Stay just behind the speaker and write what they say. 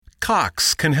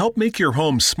Cox can help make your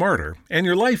home smarter and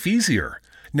your life easier.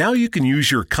 Now you can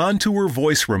use your Contour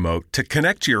voice remote to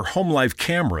connect to your home life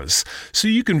cameras so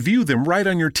you can view them right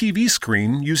on your TV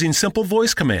screen using simple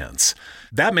voice commands.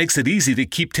 That makes it easy to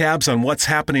keep tabs on what's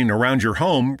happening around your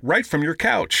home right from your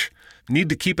couch. Need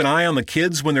to keep an eye on the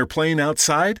kids when they're playing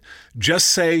outside? Just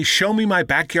say, "Show me my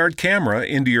backyard camera"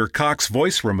 into your Cox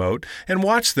voice remote and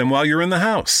watch them while you're in the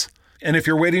house. And if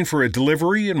you're waiting for a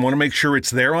delivery and want to make sure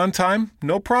it's there on time,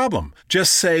 no problem.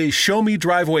 Just say, "Show me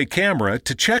driveway camera"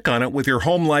 to check on it with your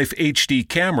Home Life HD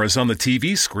cameras on the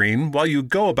TV screen while you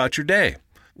go about your day.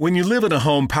 When you live in a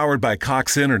home powered by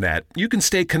Cox Internet, you can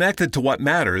stay connected to what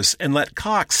matters and let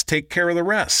Cox take care of the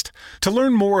rest. To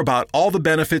learn more about all the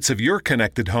benefits of your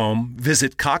connected home,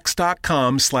 visit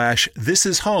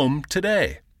cox.com/thisishome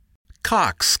today.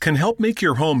 Cox can help make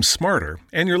your home smarter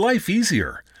and your life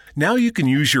easier. Now you can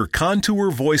use your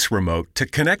Contour voice remote to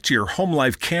connect to your home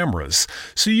life cameras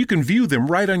so you can view them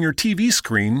right on your TV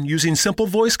screen using simple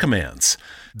voice commands.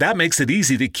 That makes it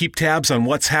easy to keep tabs on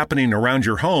what's happening around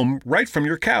your home right from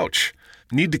your couch.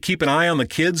 Need to keep an eye on the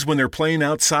kids when they're playing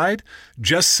outside?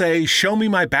 Just say, "Show me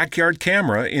my backyard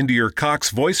camera" into your Cox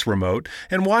voice remote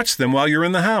and watch them while you're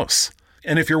in the house.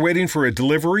 And if you're waiting for a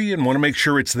delivery and want to make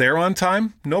sure it's there on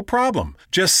time, no problem.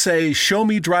 Just say, "Show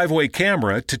me driveway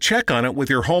camera" to check on it with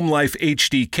your Home Life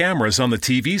HD cameras on the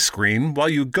TV screen while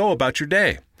you go about your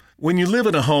day. When you live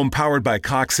in a home powered by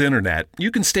Cox Internet, you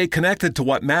can stay connected to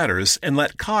what matters and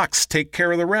let Cox take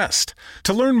care of the rest.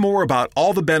 To learn more about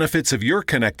all the benefits of your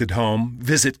connected home,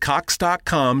 visit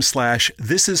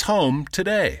cox.com/thisishome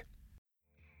today.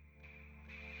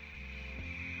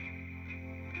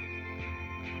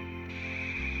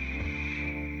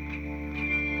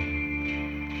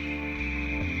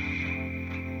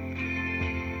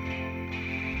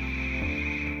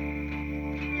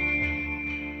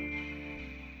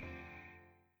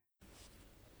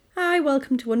 Hi,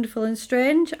 welcome to Wonderful and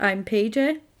Strange. I'm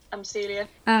PJ. I'm Celia.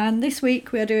 And this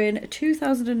week we are doing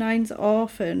 2009's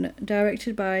Orphan,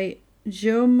 directed by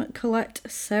Jaume Collet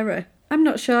Serra. I'm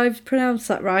not sure I've pronounced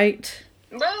that right.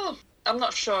 Well, I'm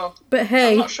not sure. But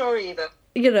hey, I'm not sure either.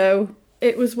 You know,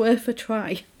 it was worth a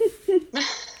try.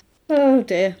 Oh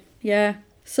dear. Yeah.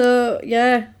 So,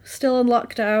 yeah, still on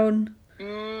lockdown.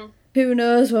 Who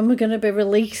knows when we're going to be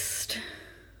released?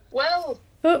 Well,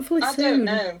 hopefully I soon.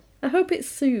 don't know. I hope it's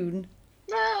soon.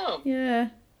 No. Yeah.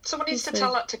 Someone needs to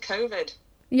tell that to COVID.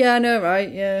 Yeah, I know,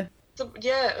 right? Yeah.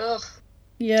 Yeah, ugh.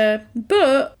 Yeah,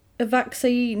 but a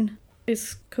vaccine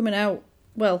is coming out.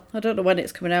 Well, I don't know when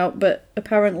it's coming out, but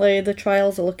apparently the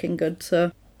trials are looking good,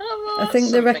 so... Oh, well, I think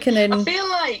they're reckoning... I feel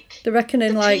like... They're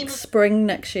reckoning like spring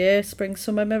next year, spring,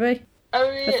 summer maybe. Oh,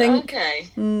 yeah, I think. Okay.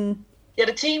 Yeah,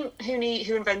 the team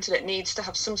who invented it needs to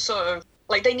have some sort of...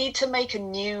 Like, they need to make a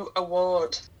new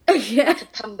award. Oh, yeah. Like a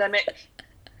pandemic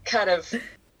kind of...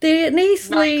 They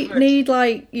need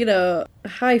like, you know, a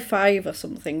high five or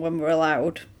something when we're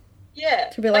allowed.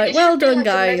 Yeah. To be like, well done,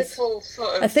 guys. Sort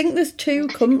of I think there's two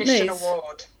companies.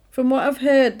 Award. From what I've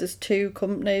heard, there's two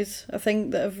companies, I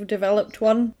think, that have developed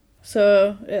one.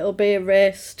 So it'll be a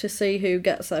race to see who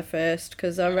gets there first,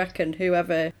 because I reckon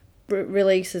whoever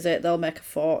releases it, they'll make a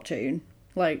fortune.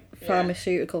 Like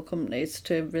pharmaceutical companies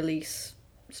to release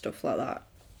stuff like that.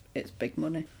 It's big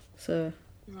money. So,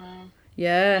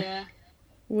 yeah.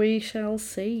 We shall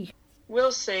see.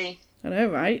 We'll see. I know,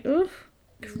 right? Oof.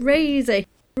 Crazy.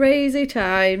 Crazy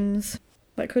times.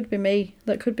 That could be me.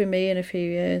 That could be me in a few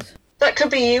years. That could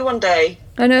be you one day.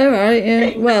 I know, right? Yeah.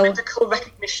 Getting well, the medical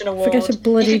recognition award. Forget a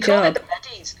bloody you could job. Call it the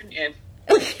Medis, couldn't you?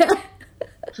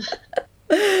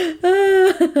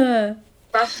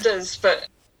 BAFTAs, but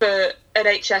for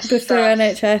NHS. But for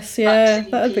NHS, yeah,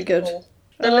 that'd be good.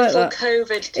 The I like little that.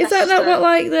 COVID. Is that not what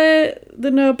like the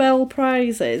Nobel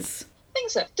Prize is? I think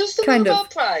so. Does the Nobel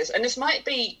Prize, and this might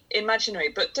be imaginary,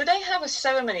 but do they have a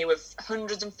ceremony with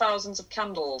hundreds and thousands of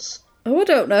candles? Oh, I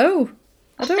don't know.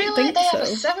 I don't feel think like they so. have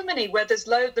a ceremony where there's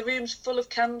the room's full of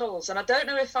candles, and I don't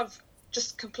know if I've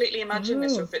just completely imagined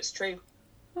this or if it's true.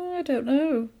 Oh, I don't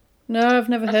know. No, I've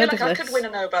never heard of this. I feel like I could win a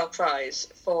Nobel Prize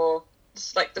for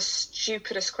like the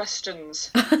stupidest questions.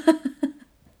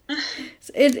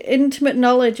 It's intimate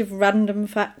knowledge of random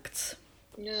facts.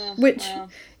 Yeah. Which,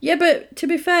 yeah, but to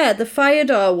be fair, the fire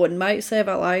door one might save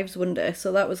our lives one day,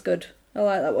 so that was good. I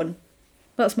like that one.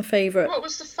 That's my favourite. What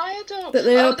was the fire door? That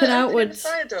they open outwards. The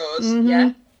fire doors. Mm-hmm.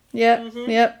 Yeah. Yeah.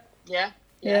 Mm-hmm. Yep.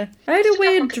 Yeah. I had a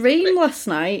weird dream last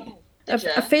night.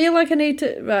 I feel like I need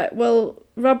to... Right, well,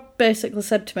 Rob basically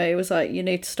said to me, he was like, you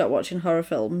need to stop watching horror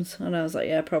films. And I was like,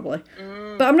 yeah, probably.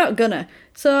 But I'm not gonna.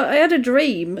 So I had a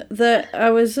dream that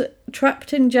I was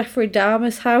trapped in Jeffrey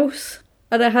Dahmer's house.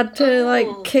 and I had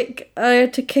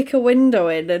to kick a window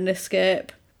in and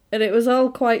escape. And it was all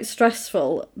quite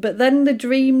stressful. But then the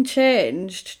dream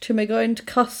changed to me going to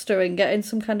Costa and getting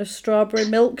some kind of strawberry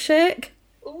milkshake.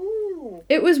 Ooh.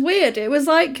 It was weird. It was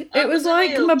like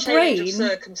my brain. Of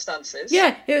circumstances.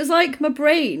 Yeah, it was like my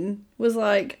brain was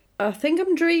like, I think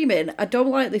I'm dreaming. I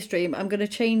don't like this dream. I'm going to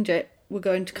change it. We're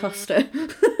going to Costa.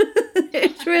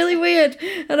 It's really weird.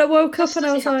 And I woke up and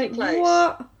I was like,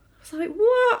 what? I was like,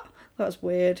 what? That was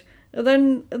weird.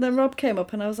 And then Rob came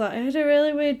up and I was like, I had a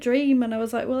really weird dream. And I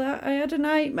was like, well, I had a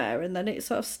nightmare. And then it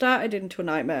sort of started into a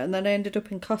nightmare. And then I ended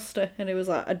up in Costa. And he was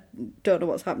like, I don't know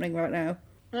what's happening right now.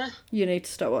 You need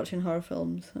to stop watching horror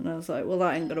films. And I was like, well,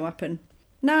 that ain't going to happen.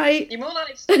 Night. You're more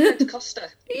likely to go to Costa.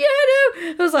 Yeah, I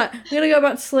know. I was like, I'm going to go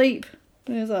back to sleep.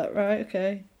 And he was like, right,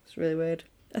 okay. It's really weird.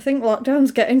 I think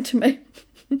lockdown's getting to me.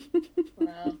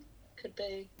 Well, could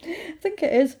be. I think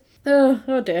it is.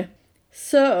 Oh dear.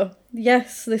 So,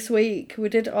 yes, this week we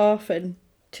did Orphan,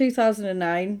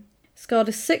 2009. Scored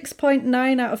a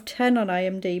 6.9 out of 10 on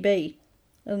IMDb.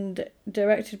 And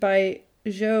directed by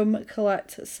Jaume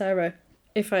Collet-Serra,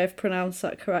 if I have pronounced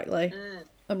that correctly.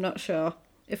 I'm not sure.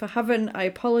 If I haven't, I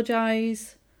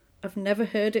apologise. I've never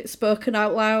heard it spoken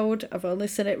out loud. I've only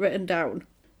seen it written down.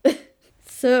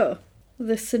 So,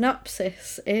 the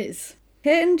synopsis is...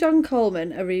 Kate and John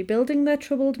Coleman are rebuilding their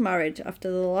troubled marriage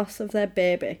after the loss of their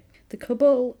baby. The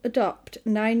couple adopt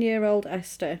 9-year-old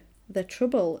Esther. Their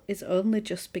trouble is only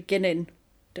just beginning.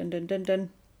 Dun dun dun dun.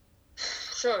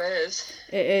 Sure it is.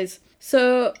 It is.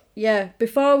 So, yeah,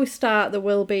 before we start, there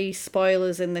will be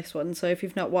spoilers in this one. So if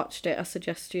you've not watched it, I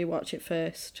suggest you watch it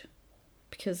first.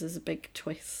 Because there's a big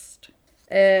twist.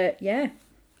 Yeah,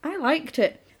 I liked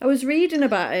it. I was reading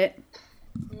about it.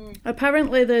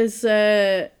 Apparently it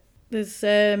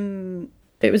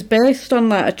was based on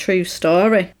like a true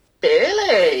story.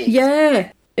 Really?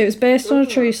 Yeah, it was based on a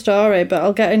true story, but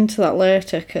I'll get into that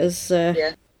later because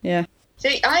yeah.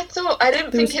 See, I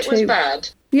didn't think it was bad.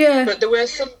 Yeah. But there were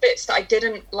some bits that I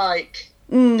didn't like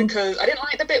because I didn't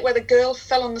like the bit where the girl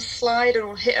fell on the slide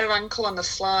and hit her ankle on the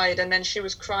slide and then she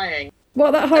was crying.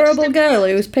 What, that horrible girl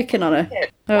who was picking on her?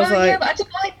 I was like, yeah, but I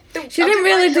didn't like she didn't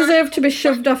really deserve to be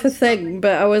shoved off a thing,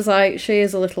 but I was like, she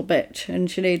is a little bitch and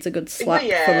she needs a good slap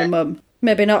from her mum.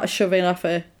 Maybe not a shoving off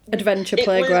a adventure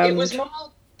playground. It was more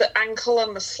the ankle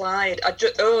on the slide. That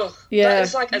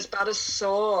was like as bad as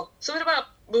Saw. Something about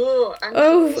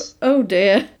ankles. Oh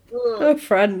dear. Oh,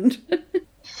 friend.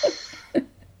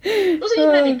 Wasn't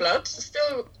even any blood.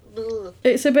 Still.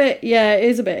 It's a bit, it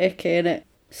is a bit icky, isn't it?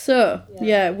 So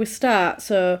we start.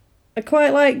 So I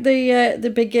quite like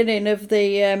the beginning of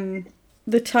the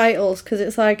titles because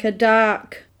it's like a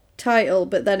dark title,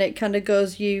 but then it kind of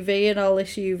goes UV and all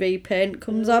this UV paint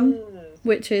comes on,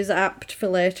 which is apt for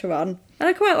later on. And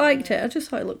I quite liked it. I just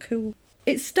thought it looked cool.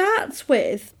 It starts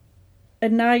with a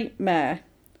nightmare.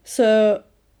 So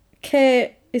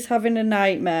Kate is having a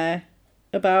nightmare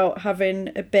about having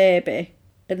a baby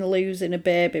and losing a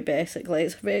baby. Basically,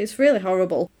 it's really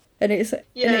horrible. And it's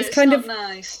kind of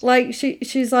nice. Like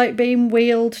she's like being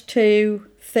wheeled to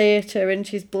theatre and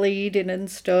she's bleeding and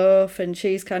stuff and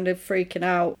she's kind of freaking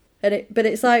out. But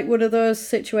it's like one of those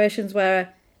situations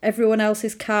where everyone else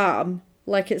is calm,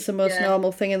 like it's the most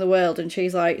normal thing in the world, and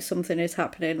she's like, something is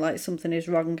happening, like something is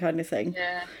wrong kind of thing.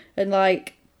 Yeah. And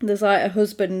like there's like a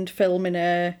husband filming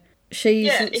her. He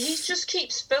just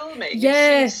keeps filming.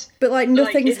 Yeah, but like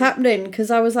nothing's happening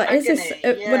because I was like, is this...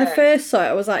 When I first saw it,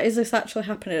 I was like, is this actually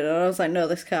happening? And I was like, no,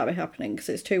 this can't be happening because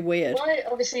it's too weird. Well, I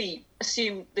obviously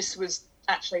assumed this was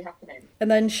actually happening. And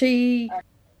then she's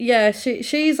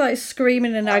like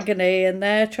screaming in agony and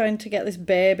they're trying to get this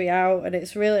baby out and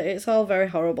it's all very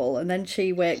horrible. And then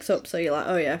she wakes up, so you're like,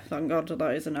 oh yeah, thank God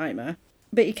that is a nightmare.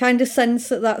 But you kind of sense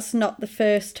that that's not the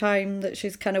first time that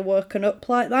she's kind of woken up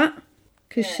like that.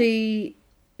 Because she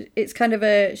gets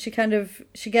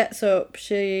up,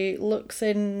 she looks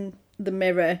in the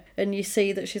mirror and you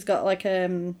see that she's got like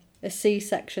a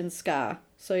C-section scar.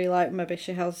 So you're like, maybe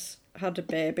she has had a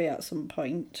baby at some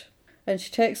point. And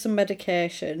she takes some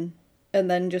medication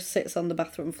and then just sits on the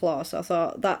bathroom floor. So I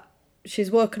thought that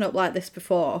she's woken up like this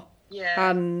before. Yeah.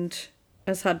 And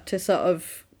has had to sort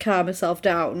of calm herself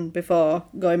down before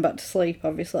going back to sleep,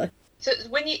 obviously. So if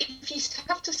you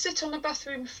have to sit on the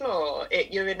bathroom floor,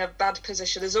 you're in a bad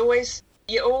position. You're always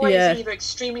either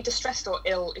extremely distressed or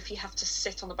ill if you have to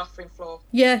sit on the bathroom floor.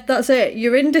 Yeah, that's it.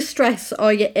 You're in distress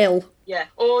or you're ill. Yeah,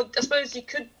 or I suppose you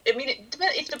could... I mean,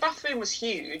 if the bathroom was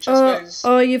huge, I suppose...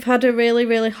 Or you've had a really,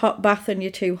 really hot bath and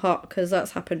you're too hot, because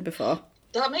that's happened before.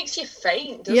 That makes you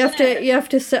faint, doesn't it? You have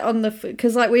to sit on the...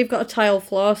 Because, like, we've got a tile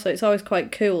floor, so it's always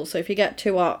quite cool. So if you get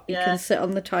too hot, you can sit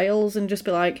on the tiles and just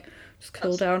be like... Just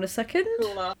cool down a second.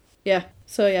 Cooler. Yeah.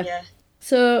 So yeah. Yeah.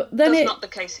 So then That's not the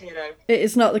case here, though. It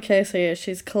is not the case here.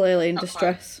 She's clearly in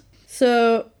distress.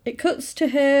 So it cuts to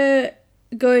her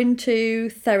going to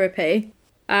therapy,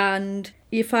 and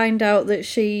you find out that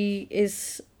she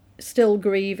is still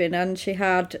grieving and she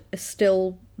had a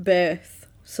stillbirth.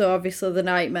 So obviously the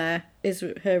nightmare is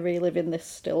her reliving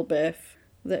this stillbirth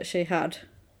that she had.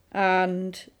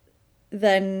 And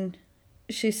then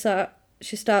she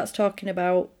starts talking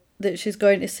about that she's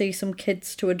going to see some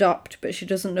kids to adopt, but she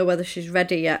doesn't know whether she's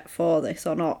ready yet for this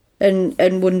or not.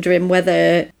 And wondering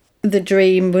whether the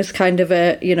dream was kind of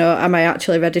a, am I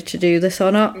actually ready to do this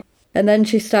or not? And then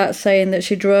she starts saying that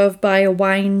she drove by a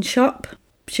wine shop.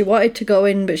 She wanted to go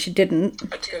in, but she didn't.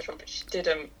 But she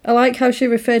didn't. I like how she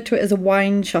referred to it as a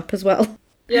wine shop as well.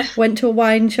 Yeah. Went to a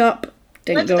wine shop,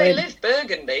 didn't go in. Where do they live?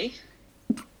 Burgundy?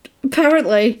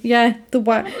 Apparently, yeah.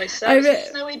 Apparently so.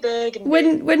 Snowy Burgundy.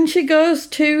 When she goes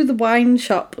to the wine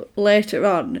shop later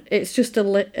on, it's just a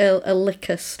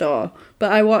liquor store.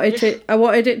 But I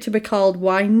wanted it to be called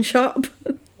wine shop.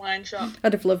 Wine shop.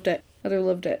 I'd have loved it, but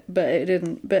it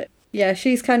didn't. But yeah,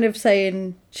 she's kind of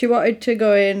saying she wanted to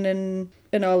go in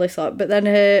and all this lot, but then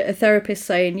her therapist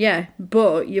saying, yeah,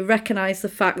 but you recognise the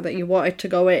fact that you wanted to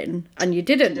go in and you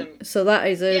didn't. So that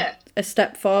is a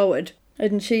step forward.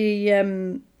 And she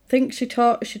thinks she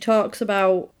talks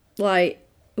about, like,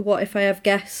 what if I have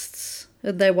guests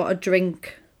and they want a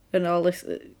drink and all this,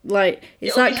 like,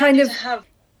 it's that kind of... To have,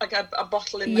 like, a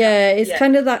bottle in there. It's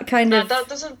kind of that kind of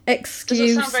that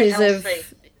excuses of...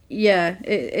 Yeah,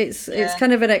 it's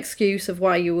kind of an excuse of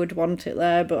why you would want it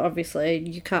there, but obviously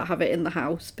you can't have it in the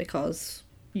house because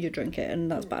you drink it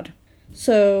and that's bad.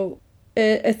 So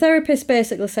a therapist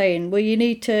basically saying, well, you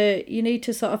need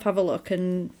to sort of have a look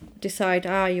and decide,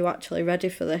 are you actually ready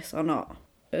for this or not?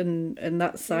 And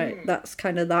that's like that's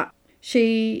kind of that.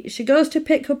 She goes to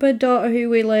pick up her daughter, who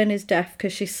we learn is deaf,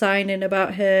 because she's signing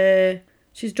about her.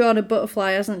 She's drawn a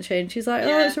butterfly, hasn't she? And she's like,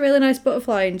 oh, it's a really nice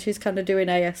butterfly, and she's kind of doing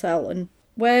ASL. And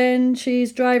when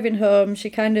she's driving home, she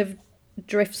kind of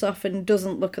drifts off and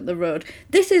doesn't look at the road.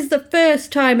 This is the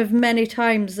first time of many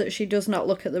times that she does not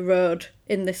look at the road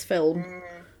in this film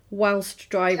whilst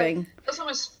driving. That's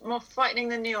almost more frightening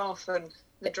than the orphan,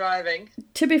 the driving.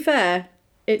 To be fair,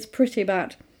 it's pretty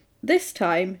bad. This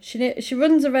time, she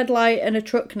runs a red light and a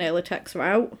truck nearly takes her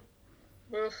out.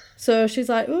 Oof. So she's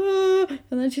like, oh,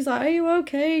 and then she's like, are you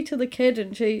okay, to the kid?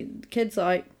 And the kid's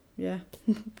like, yeah,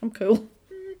 I'm cool.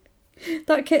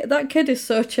 That kid is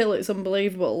so chill, it's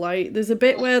unbelievable. Like, there's a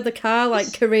bit where the car,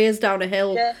 like, careers down a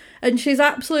hill, and she's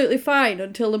absolutely fine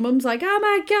until the mum's like, oh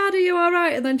my God, are you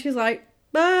alright? And then she's like,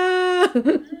 ah!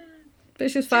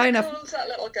 But she's fine. She's cool, that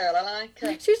little girl, I like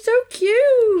her. She's so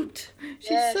cute.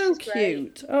 She's so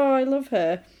cute. Great. Oh, I love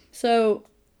her. So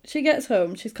she gets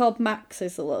home. She's called Max,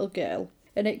 is the little girl.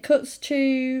 And it cuts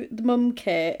to the mum,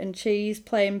 Kate, and she's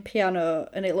playing piano,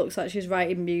 and it looks like she's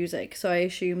writing music. So I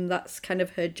assume that's kind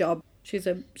of her job. She's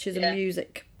a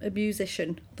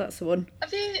musician. That's the one.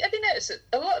 Have you noticed that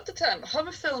a lot of the time,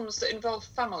 horror films that involve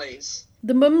families,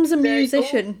 the mum's a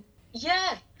musician.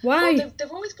 Yeah. Why? Well,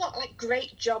 they've always got, like,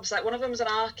 great jobs. Like, one of them's an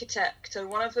architect, and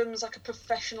one of them's, like, a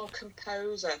professional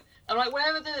composer. And, like,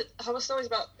 where are the horror stories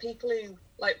about people who,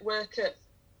 like, work at,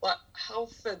 like,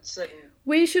 Halfords and...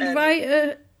 We should write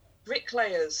a...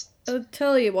 bricklayers. I'll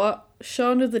tell you what,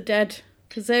 Shaun of the Dead,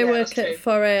 because they work at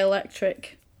Foray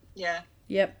Electric. Yeah.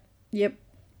 Yep.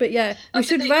 But yeah, we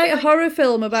should write a horror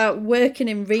film about working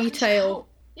in retail.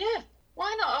 Yeah.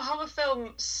 Why not a horror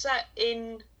film set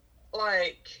in,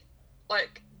 like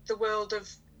the world of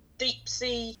deep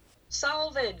sea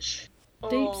salvage?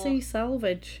 Deep sea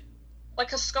salvage?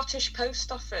 Like a Scottish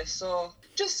post office, or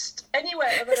just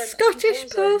anywhere other than Scottish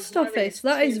post office?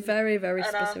 That is very, very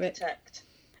specific.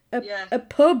 A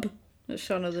pub. That's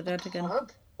Shaun of the Dead again.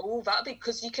 Pub? Oh, that'd be,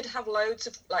 because you could have loads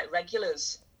of, like,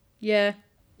 regulars. Yeah.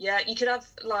 Yeah, you could have,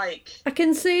 like... I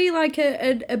can see, like,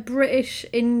 a British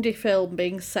indie film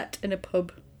being set in a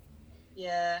pub.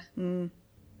 Yeah.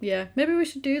 Yeah, maybe we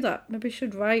should do that. Maybe we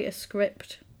should write a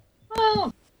script.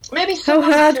 Well, maybe how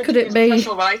hard could it be? A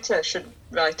professional writer should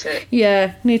write it.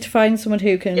 Yeah, need to find someone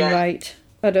who can write.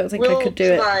 I don't think I could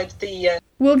do it.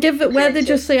 We'll give it. We're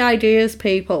just the ideas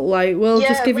people. Like, we'll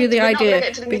just give you the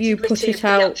idea, but you put it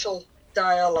out. The actual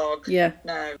dialogue. Yeah.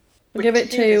 No. We'll give it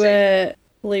to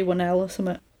Lee Whannell or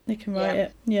something. They can write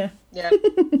it. Yeah. Yeah.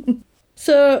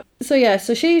 So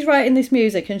she's writing this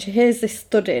music and she hears this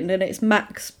thudding and it's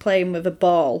Max playing with a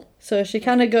ball. So she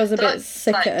kind of goes a bit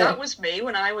sick at her. That was me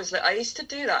when I was little. I used to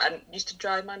do that and used to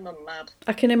drive my mum mad.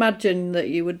 I can imagine that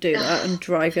you would do that and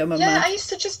drive your mum mad. Yeah, I used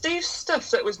to just do stuff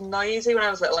that was noisy when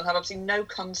I was little and have absolutely no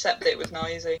concept that it was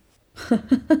noisy.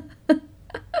 I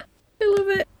love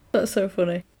it. That's so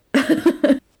funny.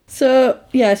 So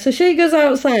she goes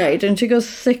outside and she goes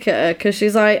sick at her because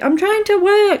she's like, I'm trying to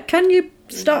work, can you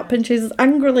stop? And she's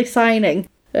angrily signing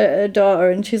at her daughter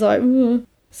and she's like, "Ugh."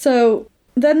 So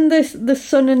then the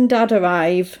son and dad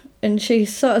arrive and she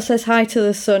sort of says hi to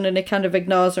the son and he kind of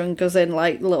ignores her and goes in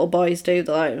like little boys do.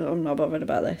 They're like, I'm not bothered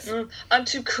about this. I'm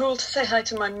too cool to say hi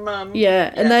to my mum.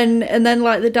 Yeah, and then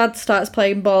like the dad starts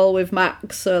playing ball with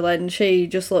Max, so then she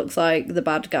just looks like the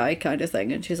bad guy kind of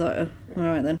thing and she's like, oh,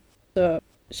 alright then. So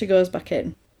she goes back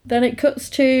in. Then it cuts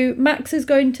to Max is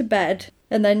going to bed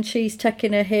and then she's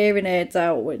taking her hearing aids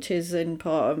out, which is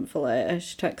important for later.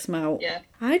 She takes them out. Yeah.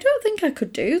 I don't think I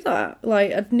could do that.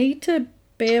 Like, I'd need to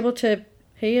be able to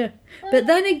hear. But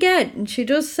then again, she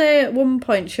does say at one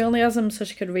point she only has them so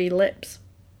she could read lips.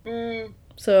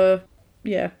 So,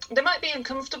 yeah. They might be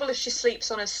uncomfortable if she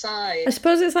sleeps on his side. I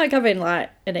suppose it's like having like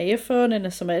an earphone in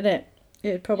or something, innit?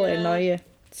 It'd probably annoy you.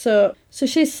 So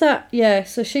she's sat,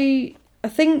 I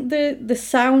think the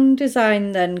sound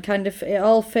design then kind of, it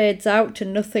all fades out to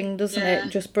nothing, doesn't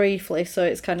it? Just briefly, so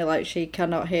it's kind of like she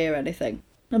cannot hear anything.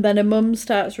 And then her mum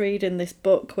starts reading this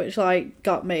book, which like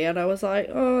got me, and I was like,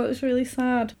 oh, it's really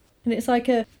sad. And it's like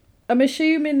I'm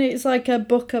assuming it's like a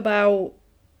book about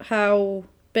how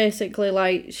basically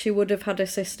like she would have had a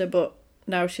sister, but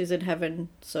now she's in heaven,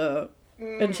 so...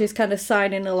 And she's kind of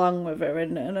signing along with her,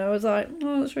 and I was like,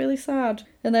 oh, it's really sad.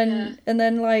 And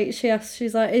then like she asks,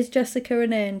 she's like, is Jessica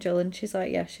an angel? And she's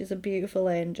like, yeah, she's a beautiful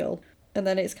angel. And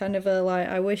then it's kind of a like,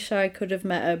 I wish I could have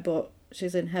met her, but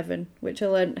she's in heaven, which I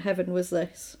learnt heaven was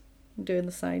this. I'm doing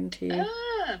the sign to you.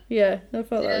 Yeah, I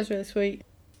thought that was really sweet.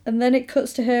 And then it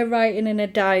cuts to her writing in a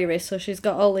diary, so she's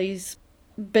got all these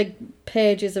big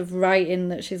pages of writing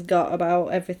that she's got about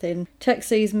everything. Takes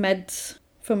these meds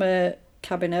from a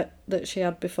cabinet that she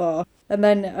had before, and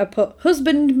then I put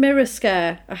husband mirror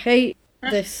scare. I hate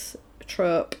this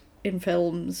trope in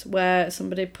films where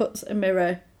somebody puts a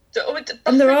mirror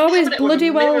and they're always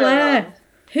bloody well there.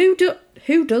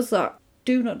 Who does that?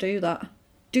 Do not do that.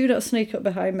 Do not sneak up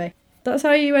behind me. That's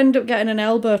how you end up getting an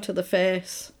elbow to the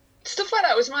face. Stuff like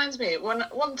that always reminds me.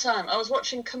 One time I was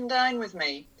watching Come Dine With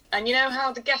Me, and you know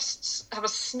how the guests have a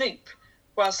snoop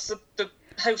whilst the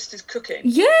host is cooking?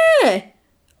 Yeah!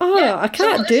 Oh, yeah. I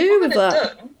can't do with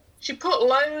that. She put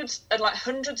loads and like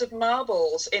hundreds of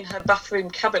marbles in her bathroom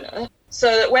cabinet so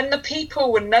that when the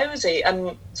people were nosy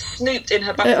and snooped in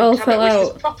her bathroom cabinet,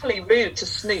 which is properly rude to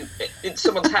snoop in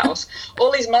someone's house,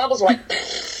 all these marbles were like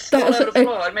all over the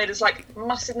floor and made this like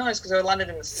massive noise because they were landed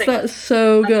in the sink. That's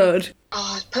so good.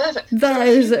 Oh, it's perfect. That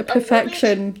is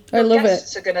perfection. I love it.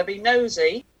 Guests are going to be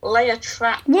nosy. Lay a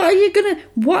trap. What are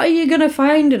you gonna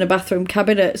find in a bathroom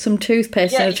cabinet? Some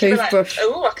toothpaste and a toothbrush. Like,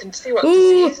 oh, I can see what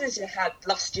diseases you had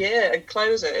last year, and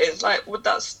close it. It's like, well,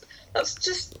 that's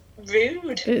just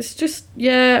rude. It's just,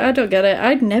 yeah, I don't get it.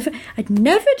 I'd never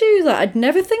do that. I'd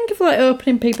never think of like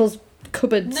opening people's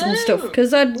cupboards and stuff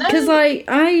because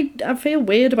I feel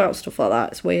weird about stuff like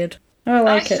that. It's weird. I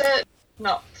like it.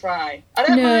 Not pry. I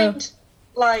don't mind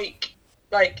like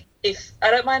if I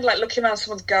don't mind like looking around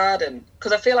someone's garden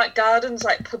because I feel like gardens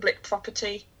like public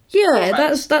property. Yeah,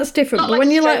 that's different. But like when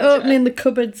you're like opening the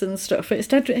cupboards and stuff, it's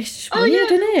just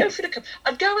weird, isn't it?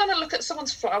 I'd go around and look at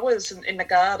someone's flowers in the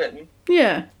garden.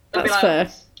 Yeah, that's fair.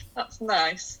 That's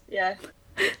nice. Yeah.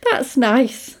 That's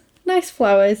nice. Nice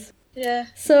flowers. Yeah.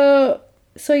 So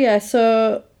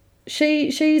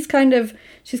she's kind of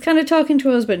talking to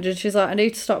her husband and she's like, I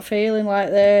need to stop feeling like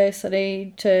this, I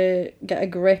need to get a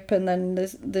grip, and then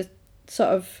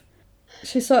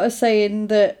she's sort of saying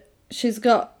that she's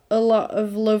got a lot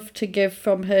of love to give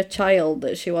from her child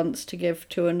that she wants to give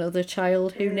to another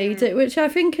child who needs it, which I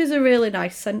think is a really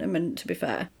nice sentiment, to be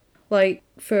fair. Like,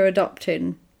 for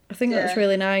adopting. I think that's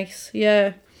really nice.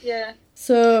 Yeah. Yeah.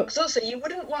 So... Because also, you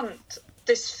wouldn't want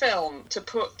this film to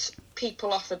put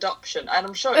people off adoption, and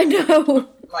I'm sure I know.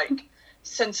 Like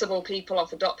sensible people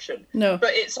off adoption. No.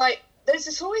 But it's like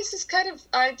there's always this kind of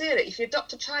idea that if you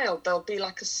adopt a child, there'll be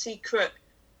like a secret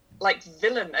like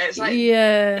villain. It's like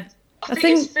I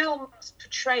think these films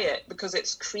portray it because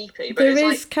it's creepy, but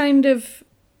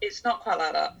it's not quite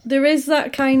like that. There is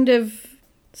that kind of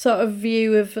sort of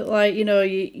view of like, you know,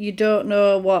 you don't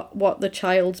know what the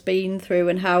child's been through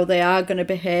and how they are going to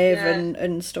behave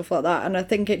and stuff like that, and I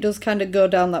think it does kind of go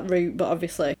down that route, but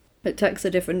obviously it takes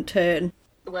a different turn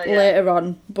later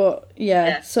on. But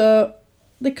so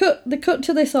they cut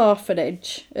to this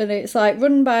orphanage and it's like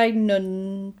run by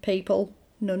nuns.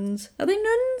 Are they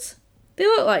nuns? They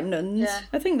look like nuns. Yeah.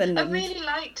 I think they're nuns. I really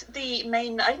liked the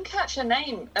main... I didn't catch her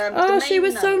name. She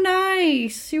was so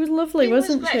nice. She was lovely,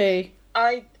 wasn't she?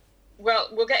 Well,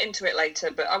 we'll get into it later,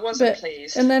 but I wasn't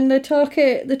pleased. And then they're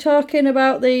talking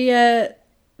about the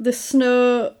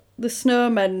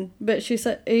snowmen, but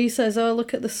he says, "Oh,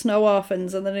 look at the snow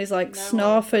orphans," and then he's like,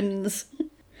 "Snorphins,"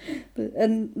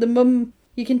 and the mum.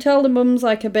 You can tell the mum's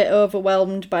like a bit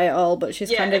overwhelmed by it all, but she's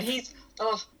kind of.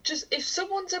 Just if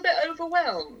someone's a bit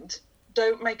overwhelmed,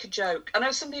 don't make a joke. I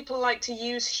know some people like to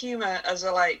use humour as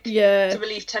to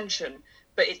relieve tension,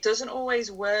 but it doesn't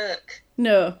always work.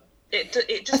 No.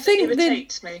 It just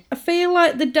irritates me. I feel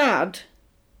like the dad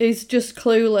is just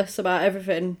clueless about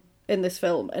everything in this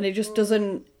film, and he just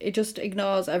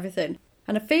ignores everything.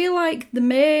 And I feel like the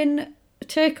main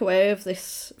takeaway of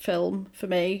this film for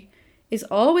me is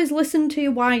always listen to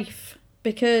your wife,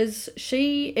 because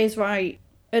she is right.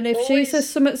 And if she says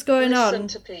something's going on, listen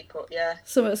to people,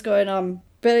 something's going on.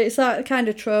 But it's that kind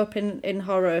of trope in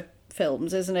horror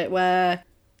films, isn't it, where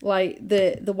like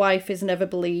the wife is never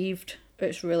believed.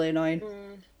 It's really annoying.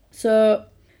 So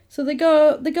they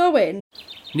go in.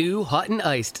 New hot and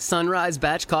iced Sunrise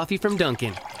Batch Coffee from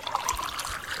Dunkin'.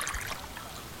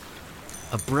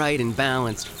 A bright and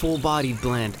balanced, full-bodied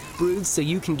blend brewed so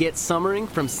you can get summering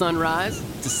from sunrise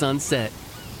to sunset.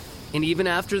 And even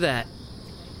after that,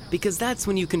 because that's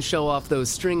when you can show off those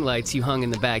string lights you hung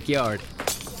in the backyard.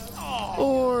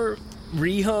 Or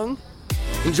rehung.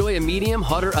 Enjoy a medium,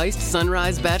 hot or iced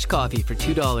Sunrise Batch Coffee for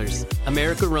 $2.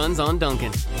 America runs on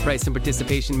Dunkin'. Price and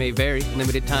participation may vary.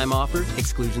 Limited time offer.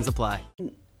 Exclusions apply.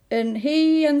 And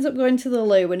he ends up going to the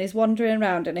loo and he's wandering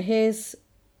around and he hears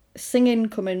singing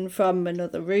coming from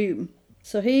another room.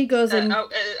 So he goes in.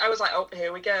 I was like,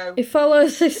 here we go. He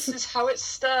follows this. This is how it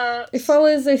starts. He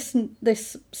follows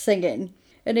this singing.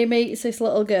 And he meets this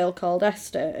little girl called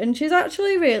Esther. And she's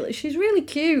actually she's really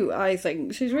cute, I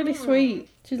think. She's really sweet.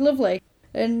 She's lovely.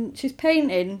 And she's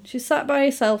painting. She's sat by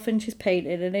herself and she's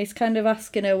painting. And he's kind of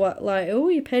asking her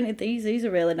you painted these. These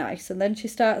are really nice. And then she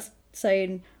starts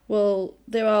saying, well,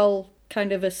 they're all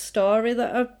kind of a story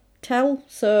that I tell.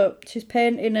 So she's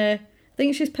painting I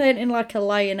think she's painting like a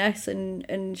lioness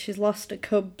and she's lost her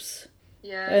cubs.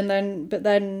 Yeah. And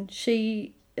then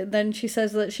she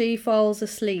says that she falls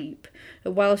asleep.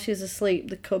 And while she's asleep,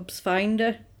 the cubs find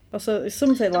her. So it's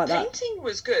something like that. The painting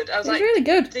was good. I was like, really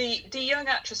good. The young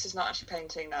actress is not actually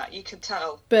painting that. You could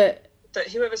tell. But that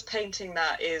whoever's painting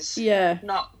that is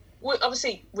not. Well,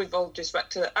 obviously, with all due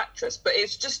respect to the actress, but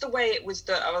it's just the way it was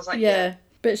done. I was like, yeah.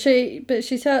 But she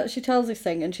tells this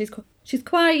thing, and she's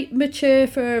quite mature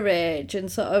for her age,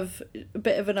 and sort of a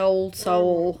bit of an old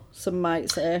soul, some might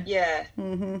say. Yeah.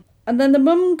 Mm-hmm. And then the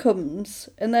mum comes,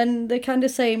 and then they're kind of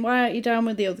saying, why aren't you down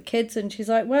with the other kids? And she's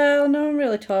like, well, no one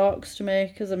really talks to me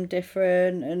because I'm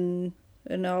different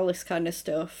and all this kind of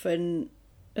stuff. And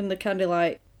they kind of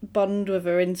like bond with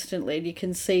her instantly, and you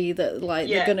can see that like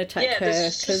they're going to take her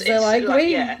because they're like,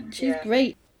 great, she's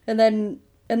great. And then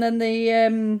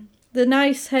the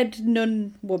nice head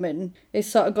nun woman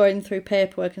is sort of going through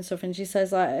paperwork and stuff, and she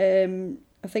says like,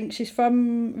 I think she's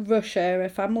from Russia, her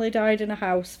family died in a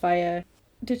house fire.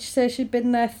 Did she say she'd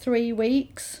been there 3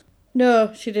 weeks?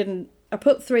 No, she didn't. I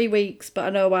put 3 weeks, but I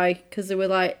know why. Because they were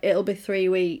like, it'll be 3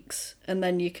 weeks, and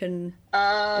then you can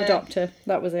adopt her.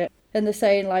 That was it. And they're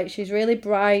saying, like, she's really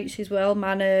bright, she's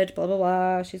well-mannered, blah, blah,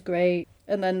 blah, she's great.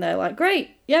 And then they're like,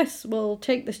 great, yes, we'll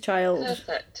take this child.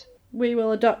 Perfect. We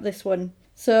will adopt this one.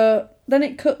 So then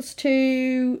it cuts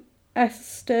to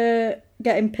Esther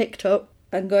getting picked up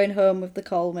and going home with the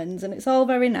Colemans, and it's all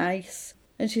very nice.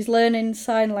 And she's learning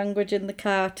sign language in the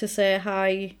car to say,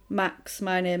 hi, Max,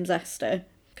 my name's Esther.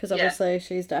 Because obviously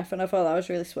she's deaf, and I thought that was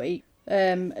really sweet.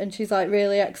 And she's, like,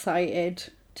 really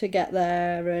excited to get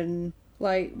there. And,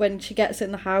 like, when she gets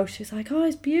in the house, she's like, oh,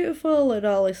 it's beautiful, and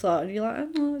all this sort. And you're like,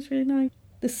 oh, it's really nice.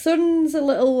 The son's a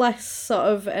little less sort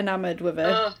of enamoured with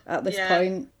her at this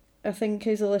point. I think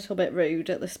he's a little bit rude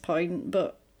at this point,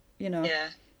 but, you know. Yeah.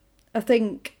 I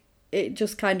think it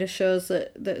just kind of shows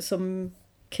that some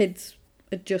kids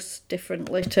adjust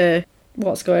differently to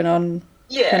what's going on,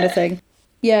 kind of thing.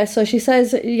 Yeah, so she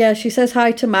says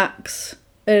hi to Max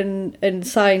and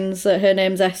signs that her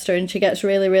name's Esther, and she gets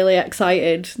really, really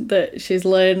excited that she's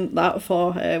learned that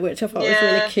for her, which I thought was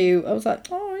really cute. I was like,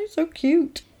 oh, he's so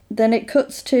cute. Then it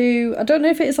cuts to, I don't know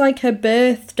if it's like her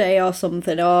birthday or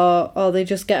something, or they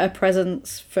just get her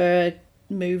presents for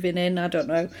moving in, I don't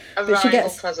know. But she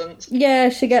gets presents. Yeah,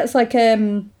 she gets like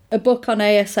a book on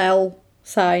ASL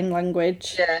sign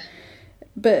language. Yeah.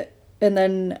 And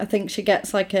then I think she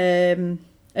gets like a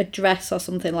dress or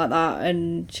something like that,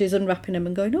 and she's unwrapping them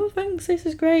and going, oh, thanks, this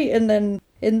is great. And then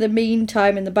in the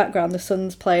meantime, in the background, the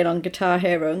son's playing on Guitar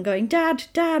Hero and going,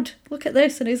 Dad, look at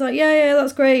this. And he's like, yeah,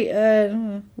 that's great.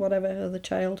 Whatever, other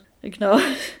child.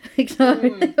 Ignoring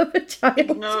the other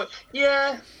child. No,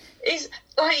 yeah. It's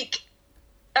like,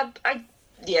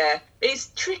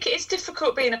 it's tricky. It's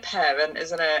difficult being a parent,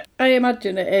 isn't it? I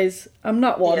imagine it is. I'm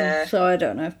not one, so I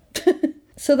don't know.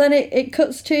 So then it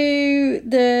cuts to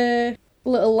the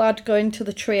little lad going to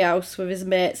the treehouse with his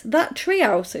mates. That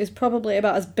treehouse is probably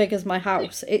about as big as my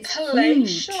house. It's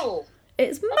palatial. Huge.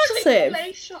 It's absolutely massive.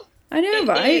 Palatial. I know,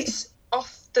 right? It's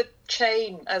off the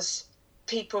chain, as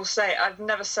people say. I've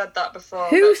never said that before.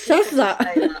 Who says that?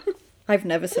 That. I've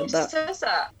never said that. Who says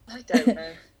that? I don't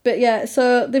know. But yeah,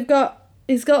 so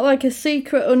he's got like a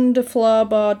secret under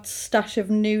floorboard stash of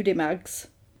nudie mags.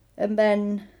 And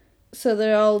then, so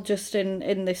they're all just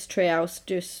in this treehouse,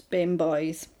 just being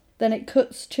boys. Then it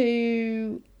cuts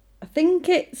to, I think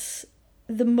it's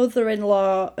the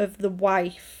mother-in-law of the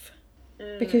wife.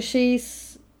 Because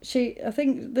I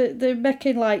think they're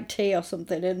making like tea or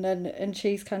something, and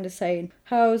she's kind of saying,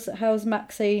 how's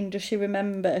Maxine, does she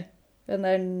remember? And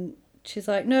then she's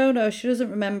like, no, she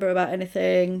doesn't remember about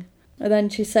anything. And then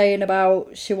she's saying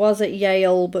about she was at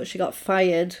Yale, but she got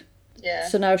fired. Yeah.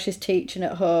 So now she's teaching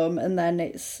at home, and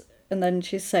then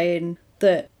she's saying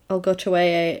that I'll go to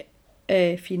AA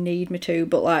if you need me to,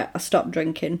 but like I stopped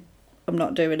drinking. I'm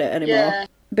not doing it anymore. Yeah.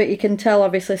 But you can tell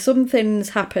obviously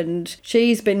something's happened.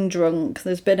 She's been drunk,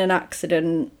 there's been an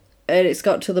accident, and it's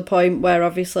got to the point where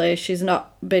obviously she's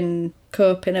not been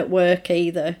coping at work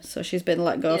either, so she's been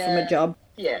let go from a job.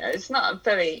 Yeah, it's not a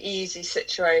very easy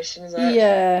situation, is it?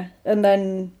 Yeah, and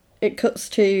then it cuts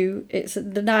to, it's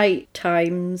at the night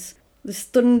times, there's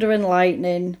thunder and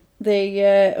lightning.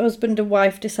 The husband and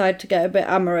wife decide to get a bit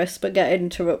amorous but get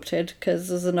interrupted because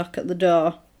there's a knock at the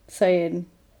door saying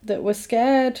that we're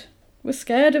scared. We're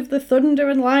scared of the thunder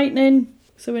and lightning,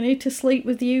 so we need to sleep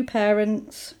with you,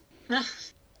 parents.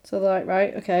 So they're like,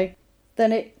 right, okay.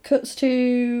 Then it cuts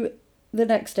to the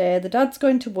next day. The dad's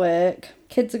going to work,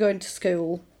 kids are going to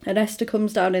school, and Esther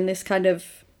comes down in this kind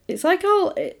of, it's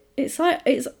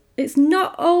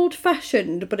not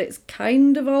old-fashioned, but it's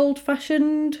kind of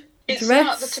old-fashioned. It's dress.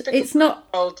 not the typical it's not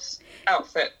old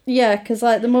outfit. Yeah, because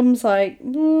like the mum's like,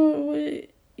 oh,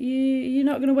 you're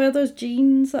not going to wear those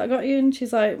jeans that I got you? And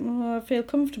she's like, oh, I feel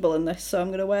comfortable in this, so I'm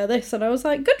going to wear this. And I was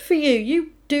like, good for you.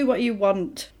 You do what you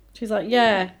want. She's like,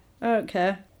 yeah, I don't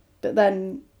care. But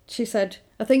then she said,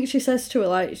 I think she says to her,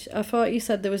 like, I thought you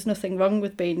said there was nothing wrong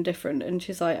with being different. And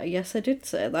she's like, yes, I did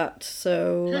say that.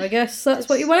 So I guess that's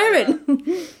what you're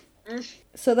wearing.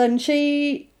 So then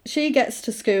she gets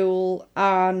to school,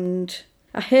 and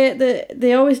I hate that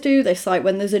they always do this, like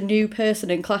when there's a new person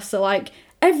in class, they're like,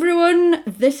 everyone,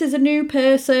 this is a new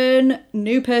person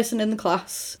in the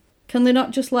class. Can they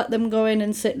not just let them go in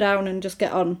and sit down and just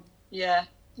get on? Yeah.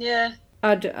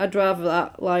 I'd rather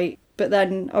that, like, but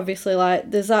then obviously like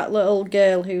there's that little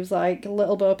girl who's like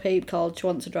Little Bo Peep called, she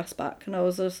wants a dress back, and I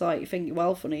was just like, you think you're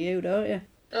well funny, you, don't you?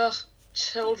 Ugh,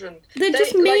 children. They're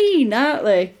just mean, aren't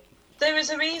they? There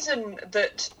is a reason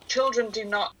that children do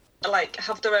not like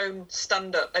have their own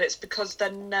stand-up, and it's because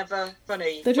they're never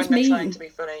funny they're just when they're mean. trying to be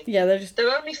funny. Yeah,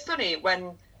 they're only funny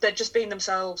when they're just being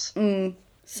themselves.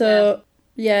 So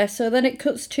then it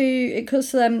cuts to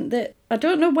them that I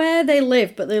don't know where they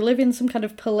live, but they live in some kind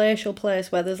of palatial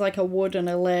place where there's like a wood and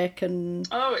a lake, and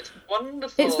oh, it's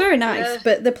wonderful. It's very nice, yeah.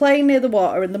 But they're playing near the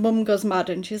water, and the mum goes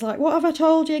mad, and she's like, what have I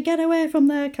told you? Get away from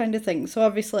there, kind of thing. So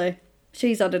obviously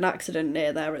she's had an accident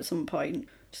near there at some point.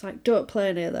 She's like, don't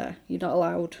play near there, you're not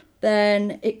allowed.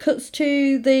 Then it cuts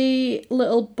to the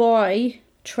little boy,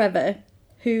 Trevor,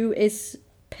 who is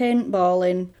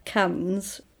paintballing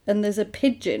cans, and there's a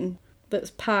pigeon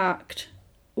that's parked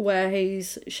where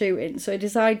he's shooting, so he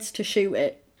decides to shoot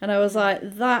it. And I was like,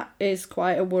 that is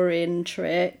quite a worrying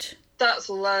trait. That's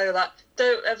low,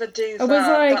 don't ever do that. I was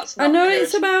like, that's not I know good.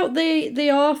 it's about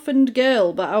the orphaned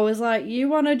girl, but I was like, you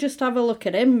want to just have a look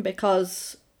at him,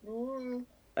 because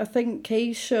I think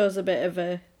he shows a bit of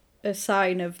a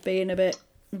sign of being a bit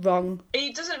wrong.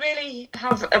 He doesn't really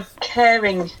have a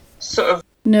caring sort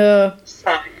of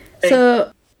side.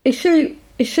 So he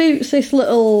shoots this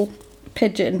little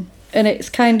pigeon, and it's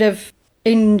kind of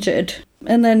injured,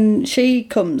 and then she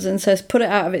comes and says, put it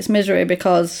out of its misery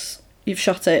because you've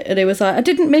shot it. And he was like, I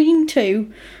didn't mean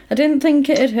to, I didn't think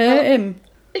it'd hurt him.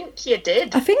 I think you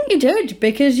did. I think you did,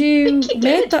 because you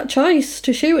made that choice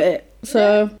to shoot it.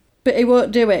 So but he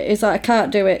won't do it. He's like, I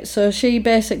can't do it. So she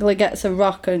basically gets a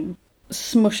rock and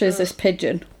smushes this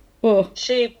pigeon. Oh,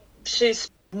 she's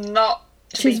not.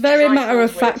 She's very matter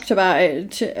of fact about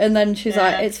it, and then she's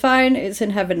like, it's fine, it's in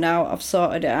heaven now, I've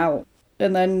sorted it out.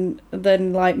 And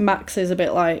then like Max is a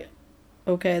bit like,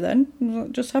 okay then,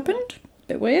 what just happened?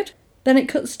 Bit weird. Then it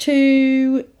cuts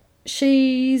to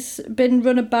she's been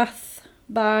run a bath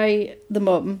by the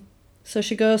mum. So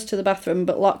she goes to the bathroom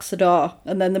but locks the door.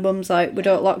 And then the mum's like, we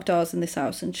don't lock doors in this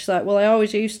house. And she's like, well, I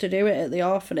always used to do it at the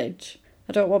orphanage.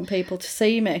 I don't want people to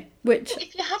see me. Which,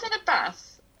 If you're having a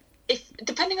bath,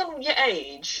 depending on your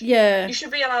age, yeah. you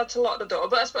should be allowed to lock the door.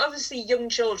 But obviously young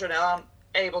children aren't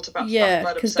able to bath by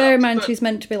Yeah, because bear in mind she's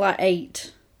meant to be like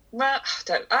 8. Well,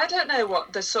 I don't know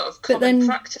what the sort of common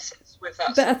practice is with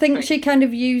that. But I think she kind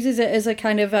of uses it as a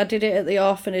kind of, I did it at the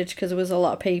orphanage because there was a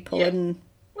lot of people and...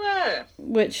 Yeah.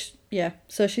 Which, yeah.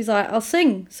 So she's like, I'll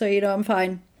sing, so you know I'm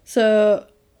fine. So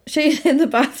she's in the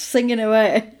bath singing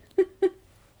away.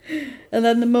 And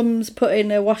then the mum's putting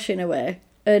her washing away.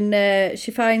 And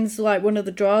she finds like one of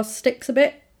the drawers sticks a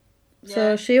bit. Yeah.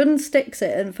 So she unsticks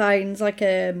it and finds like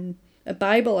a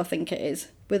Bible, I think it is,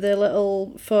 with a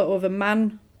little photo of a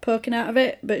man poking out of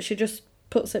it. But she just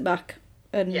puts it back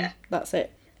and that's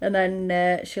it. And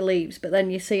then she leaves. But then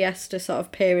you see Esther sort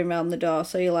of peering around the door.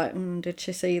 So you're like, did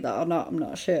she see that or not? I'm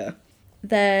not sure.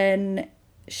 Then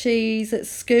she's at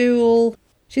school.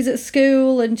 She's at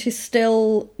school and she's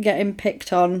still getting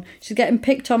picked on. She's getting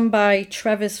picked on by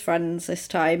Trevor's friends this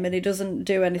time. And he doesn't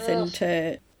do anything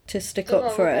to stick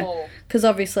up for her. Because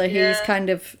obviously he's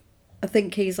kind of... I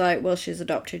think he's like, well, she's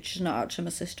adopted. She's not actually my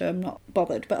sister. I'm not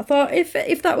bothered. But I thought if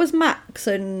that was Max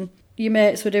and... your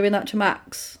mates were doing that to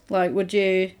Max, like, would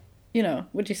you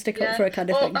stick up for a kind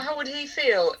of thing? How would he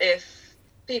feel if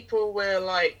people were,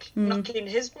 like, knocking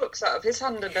his books out of his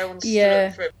hand and no one stood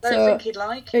up for him? I don't think he'd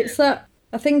like it.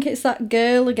 I think it's that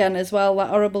girl again as well, that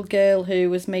horrible girl who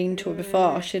was mean to her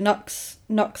before. She knocks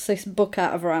this book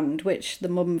out of her hand, which the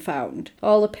mum found.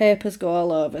 All the papers go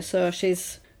all over, so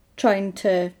she's trying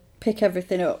to pick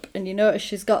everything up. And you notice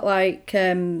she's got, like,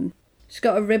 she's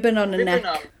got a ribbon on her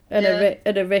neck. And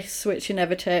a wrist, which she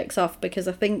never takes off, because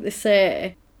I think they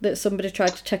say that somebody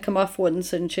tried to take them off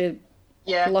once and she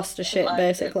lost her shit,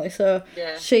 basically. So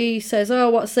she says, oh,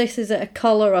 what's this? Is it a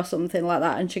collar or something like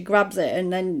that? And she grabs it,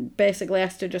 and then basically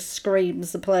Esther just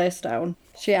screams the place down.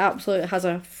 She absolutely has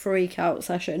a freak out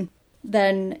session.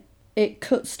 Then it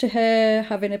cuts to her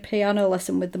having a piano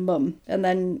lesson with the mum, and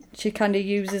then she kind of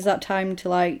uses that time to,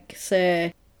 like,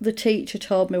 say, the teacher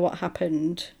told me what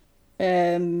happened.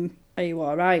 Are you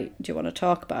alright? Do you want to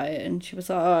talk about it? And she was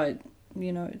like,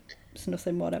 oh, it's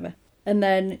nothing, whatever. And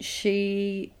then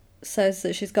she says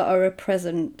that she's got her a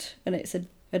present, and it's in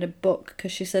a book,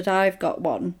 because she said, I've got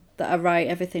one that I write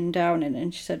everything down in.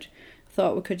 And she said, I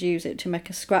thought we could use it to make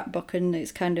a scrapbook, and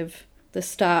it's kind of the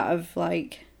start of,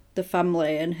 like, the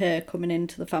family and her coming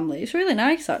into the family. It's really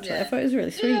nice, actually. I thought it was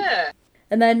really sweet. Yeah.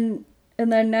 And then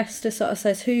Esther sort of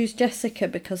says, who's Jessica?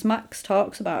 Because Max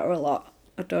talks about her a lot.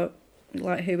 I don't...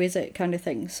 like, who is it kind of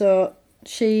thing. So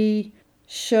she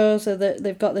shows her that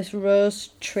they've got this rose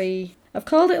tree. I've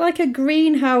called it like a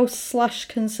greenhouse /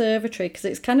 conservatory, because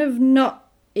it's kind of not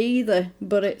either,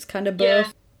 but it's kind of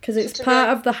both. Because it's part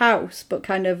of the house, but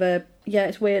kind of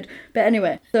it's weird. But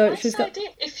anyway, so she's got...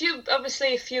 If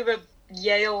you're a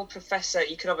Yale professor,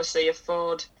 you could obviously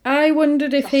afford... I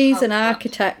wondered if he's an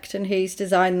architect and he's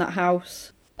designed that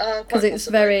house. Because it's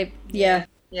very... Yeah.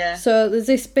 So there's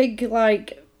this big,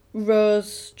 like...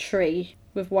 rose tree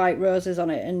with white roses on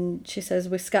it, and she says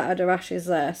we scattered her ashes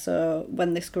there, so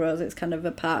when this grows it's kind of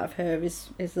a part of her is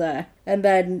there. And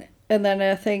then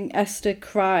I think Esther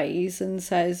cries and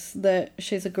says that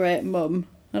she's a great mum,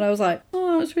 and I was like,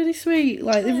 oh, that's really sweet,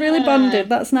 like they've really bonded.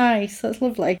 That's nice, that's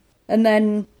lovely. And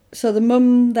then so the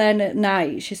mum then at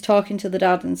night, she's talking to the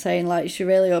dad and saying, like, she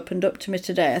really opened up to me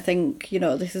today, I think,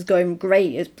 this is going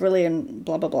great, it's brilliant,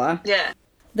 blah blah blah.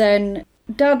 Then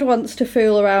Dad wants to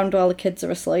fool around while the kids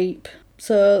are asleep,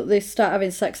 so they start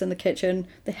having sex in the kitchen.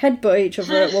 They headbutt each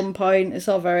other at one point. It's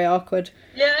all very awkward.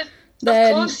 Yeah,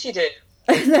 of course you do.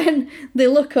 And then they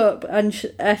look up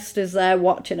and Esther's there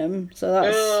watching them, so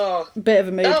that's a bit of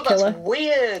a mood killer. That's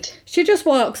weird. She just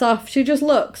walks off. She just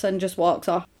looks and just walks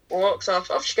off.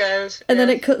 Off she goes. And then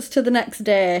it cuts to the next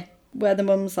day, where the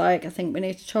mum's like, I think we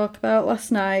need to talk about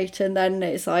last night. And then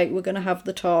it's like, we're going to have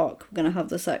the talk. We're going to have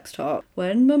the sex talk.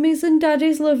 When mummies and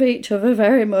daddies love each other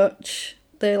very much,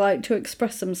 they like to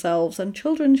express themselves, and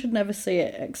children should never see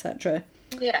it, etc.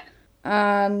 Yeah.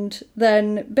 And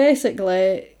then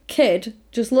basically, Kid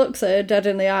just looks at her dead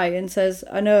in the eye and says,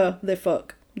 I know, they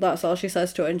fuck. That's all she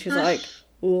says to her. And she's like,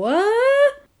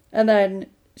 what? And then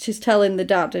she's telling the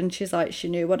dad, and she's like, she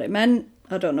knew what it meant.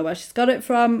 I don't know where she's got it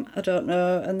from. I don't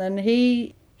know. And then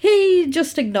he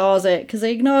just ignores it, because he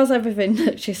ignores everything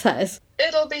that she says.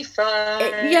 It'll be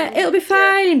fine. It'll be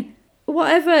fine.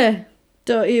 Whatever.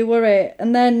 Don't you worry.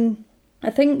 And then I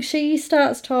think she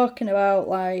starts talking about,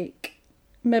 like,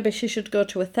 maybe she should go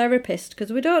to a therapist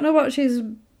because we don't know what she's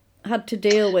had to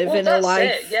deal with in her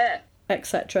life,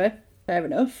 etc. Fair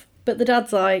enough. But the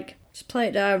dad's like, just play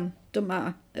it down. Doesn't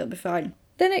matter. It'll be fine.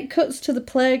 Then it cuts to the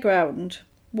playground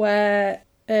where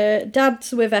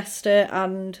Dad's with Esther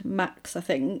and Max, I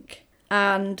think.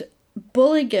 And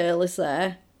Bully Girl is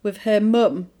there with her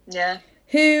mum. Yeah.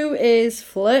 Who is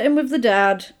flirting with the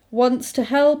dad, wants to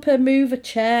help her move a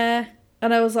chair.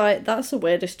 And I was like, that's the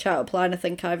weirdest chat-up line I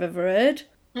think I've ever heard.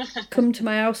 Come to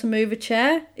my house and move a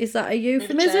chair? Is that a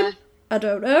euphemism? I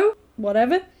don't know.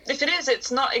 Whatever. If it is,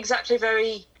 it's not exactly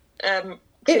very creative.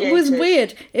 It was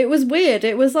weird.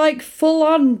 It was like full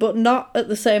on, but not at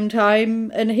the same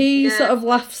time. And he sort of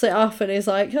laughs it off and he's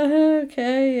like,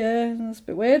 okay, yeah, that's a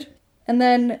bit weird. And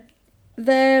then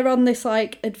they're on this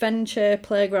like adventure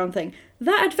playground thing.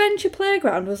 That adventure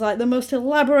playground was like the most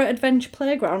elaborate adventure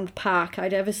playground park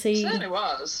I'd ever seen. It certainly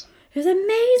was. It was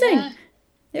amazing. Yeah.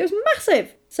 It was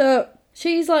massive. So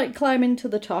she's like climbing to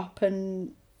the top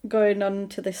and going on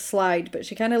to this slide, but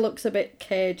she kind of looks a bit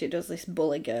cagey, does this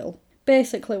Bully Girl.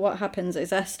 Basically what happens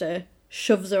is Esther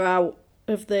shoves her out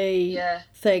of the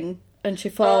thing and she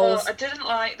falls. Oh, I didn't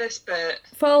like this bit.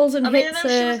 Falls and hits hits her.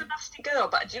 I know she her. was a nasty girl,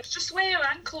 but it was just where her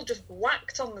ankle just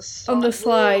whacked on the slide. On the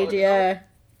slide, yeah.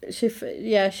 She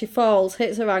falls,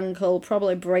 hits her ankle,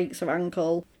 probably breaks her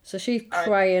ankle. So she's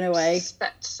crying away. I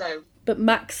suspect so. But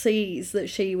Max sees that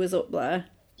she was up there.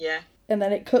 Yeah. And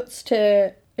then it cuts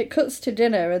to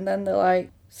dinner and then they're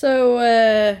like,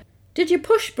 so, did you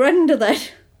push Brenda then?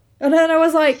 And then I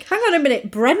was like, hang on a minute,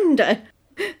 Brenda?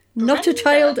 Not a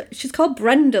child. She's called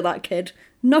Brenda, that kid.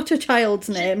 Not a child's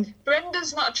name.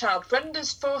 Brenda's not a child.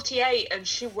 Brenda's 48 and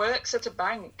she works at a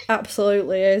bank.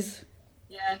 Absolutely is.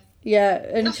 Yeah. Yeah.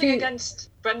 And nothing against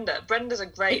Brenda. Brenda's a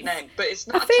great name, but it's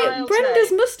not I think a child's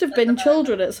Brenda's name must have been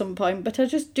children at some point, but I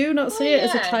just do not see it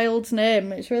as a child's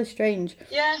name. It's really strange.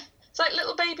 Yeah. It's like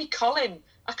little baby Colin.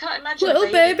 I can't imagine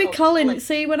little baby Colin. Colin.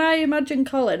 See, when I imagine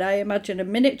Colin, I imagine a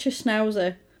miniature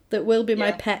schnauzer that will be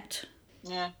my pet.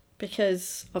 Yeah.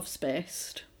 Because of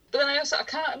Spaced. But then I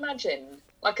can't imagine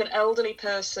like an elderly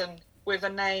person with a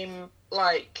name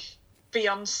like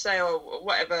Beyonce or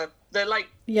whatever. They're like,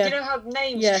 you know how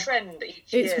names trend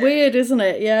each year? It's weird, isn't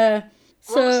it? Yeah.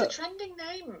 What was the trending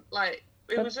name? Like,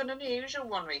 it was an unusual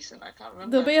one recently. I can't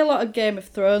remember. There'll be a lot of Game of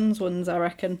Thrones ones, I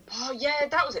reckon. Oh, yeah,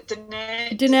 that was it.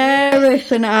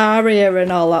 Daenerys and Arya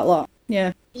and all that lot.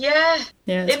 Yeah. Yeah.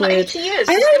 Yeah, it's in weird. 80 years.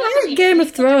 I really like Game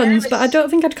of Thrones, but I don't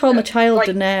think I'd call my child like,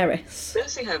 Daenerys.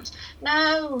 Nursing homes.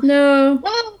 No.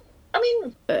 Well, I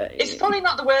mean, it's probably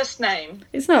not the worst name.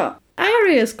 It's not.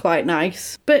 Arya's quite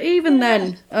nice, but even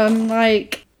then, I'm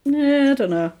like, I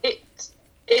don't know.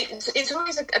 It's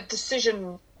always a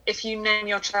decision if you name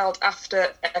your child after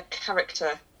a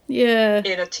character. Yeah.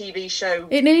 In a TV show.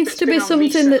 It needs to be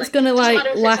something that's going to last.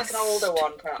 It's like an older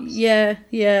one, perhaps. Yeah.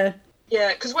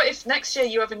 Yeah, because what if next year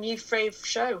you have a new fave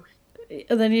show?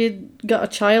 And then you got a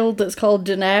child that's called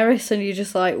Daenerys and you're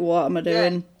just like, what am I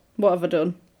doing? Yeah. What have I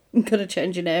done? I'm going to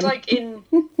change your name. It's like in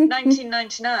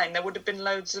 1999, there would have been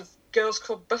loads of girls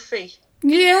called Buffy.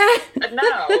 Yeah. And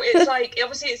now it's like,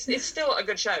 obviously it's still a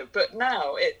good show, but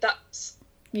now that's...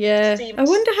 Yeah. I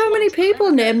wonder how many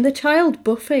people name the child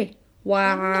Buffy.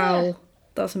 Wow. Yeah.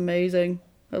 That's amazing.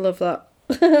 I love that.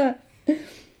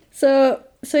 So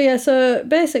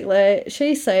basically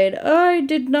she's saying, I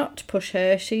did not push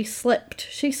her, she slipped.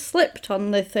 She slipped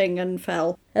on the thing and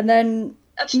fell. And then...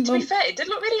 Actually, to be fair, it did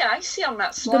look really icy on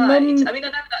that slide. I mean, I know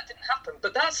that didn't happen,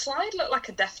 but that slide looked like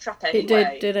a death trap anyway.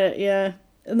 It did it? Yeah.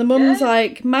 And the mum's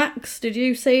like, Max, did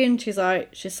you see? And she's like,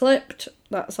 she slipped.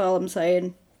 That's all I'm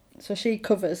saying. So she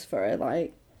covers for her,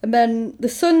 like. And then the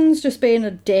son's just being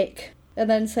a dick. And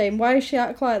then saying, why does she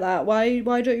act like that? Why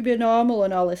don't you be normal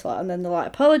and all this lot? And then they're like,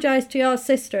 apologise to your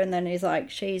sister. And then he's like,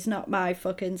 she's not my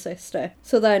fucking sister.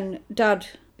 So then Dad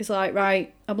is like,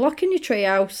 right, I'm locking your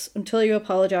treehouse until you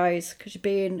apologise because you're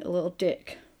being a little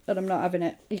dick. And I'm not having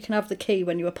it. You can have the key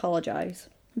when you apologise.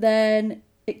 Then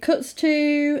it cuts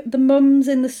to the mums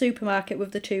in the supermarket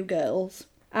with the two girls.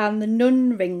 And the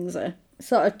nun rings her,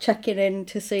 sort of checking in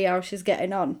to see how she's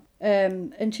getting on.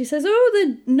 And she says, oh,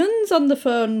 the nun's on the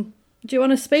phone. Do you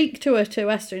want to speak to her, to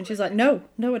Esther? And she's like, no,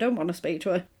 I don't want to speak to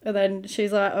her. And then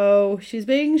she's like, oh, she's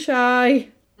being shy.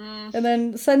 And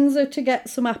then sends her to get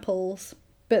some apples.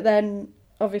 But then,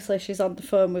 obviously, she's on the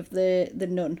phone with the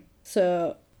nun.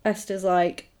 So Esther's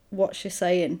like, what's she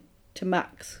saying to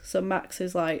Max? So Max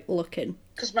is like, looking.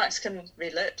 Because Max can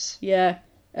read lips. Yeah.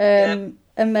 And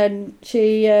then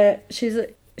she's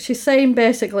she's saying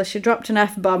basically she dropped an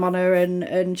F-bomb on her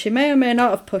and she may or may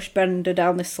not have pushed Brenda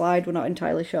down this slide, we're not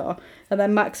entirely sure. And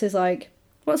then Max is like,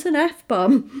 what's an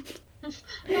F-bomb?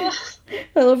 I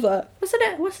love that.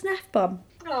 What's an F-bomb?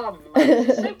 Oh, man,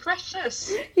 it's so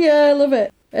precious. Yeah, I love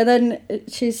it. And then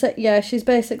she's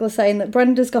basically saying that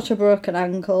Brenda's got a broken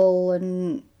ankle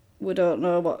and we don't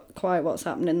know what's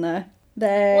happening there.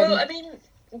 Then, well, I mean,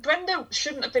 Brenda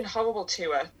shouldn't have been horrible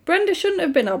to her. Brenda shouldn't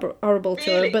have been horrible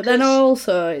to Really, her, but then 'cause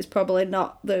also it's probably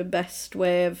not the best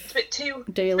way of It's a bit too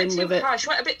dealing with it. harsh. She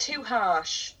went a bit too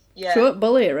harsh. Yeah. She won't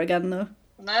bully her again, though.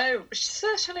 No, she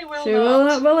certainly will She not. will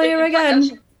not bully her In fact, again.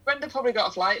 actually, Brenda probably got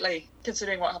off lightly,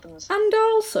 considering what happens. And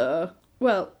also,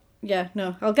 well, yeah,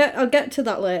 no, I'll get to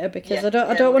that later because Yeah, I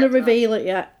don't we'll want to get to that. reveal it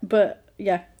yet. But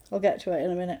yeah, I'll get to it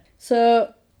in a minute.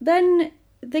 So then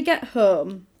they get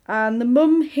home and the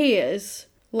mum hears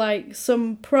like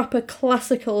some proper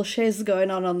classical shiz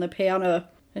going on the piano,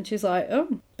 and she's like, "Oh,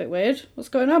 a bit weird. What's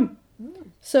going on?"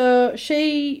 So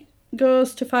she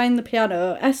goes to find the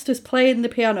piano. Esther's playing the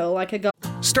piano like a god.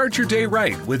 Start your day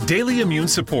right with Daily Immune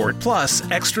Support Plus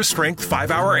Extra Strength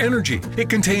 5-Hour Energy. It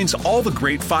contains all the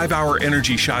great 5-Hour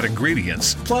Energy Shot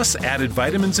ingredients, plus added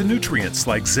vitamins and nutrients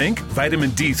like zinc, vitamin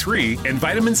D3, and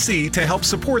vitamin C to help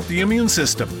support the immune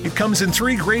system. It comes in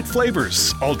 3 great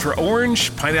flavors: Ultra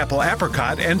Orange, Pineapple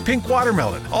Apricot, and Pink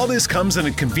Watermelon. All this comes in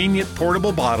a convenient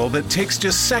portable bottle that takes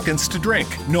just seconds to drink.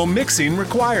 No mixing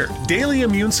required. Daily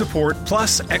Immune Support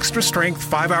Plus Extra Strength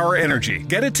 5-Hour Energy.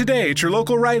 Get it today at your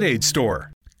local Rite Aid store.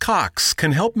 Cox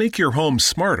can help make your home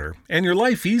smarter and your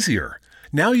life easier.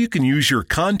 Now you can use your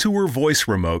Contour voice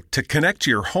remote to connect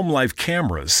to your home life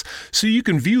cameras so you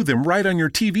can view them right on your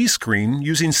TV screen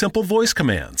using simple voice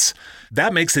commands.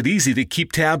 That makes it easy to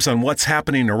keep tabs on what's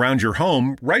happening around your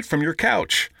home right from your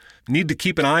couch. Need to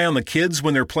keep an eye on the kids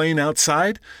when they're playing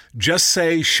outside? Just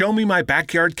say, "Show me my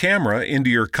backyard camera"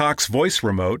 into your Cox voice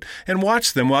remote and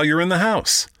watch them while you're in the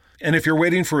house. And if you're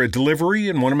waiting for a delivery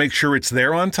and want to make sure it's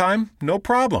there on time, no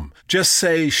problem. Just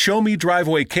say, "Show me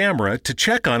driveway camera" to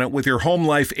check on it with your Home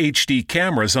Life HD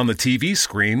cameras on the TV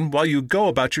screen while you go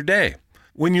about your day.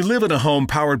 When you live in a home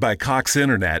powered by Cox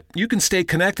Internet, you can stay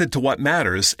connected to what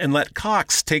matters and let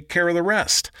Cox take care of the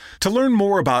rest. To learn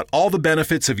more about all the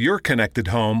benefits of your connected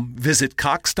home, visit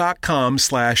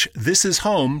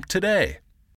cox.com/thisishome today.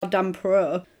 Damn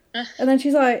pro. And then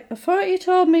she's like, "I thought you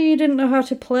told me you didn't know how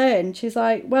to play." And she's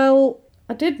like, "Well,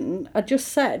 I didn't. I just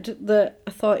said that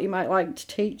I thought you might like to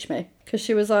teach me." Because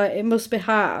she was like, it must be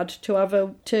hard to have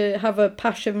a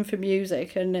passion for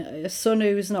music and a son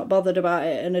who's not bothered about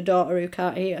it and a daughter who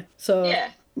can't hear. So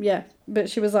yeah. But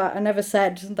she was like, "I never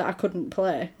said that I couldn't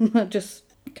play." I just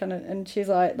kind of, and she's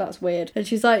like, "That's weird." And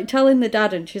she's like telling the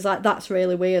dad, and she's like, "That's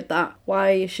really weird.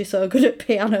 Why is she so good at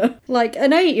piano?" Like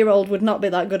an 8-year-old would not be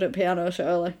that good at piano,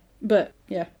 surely. But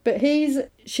yeah, but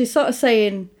she's sort of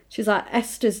saying, she's like,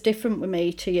 "Esther's different with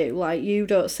me to you. Like, you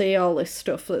don't see all this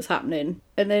stuff that's happening."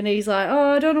 And then he's like,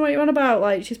 "Oh, I don't know what you're on about.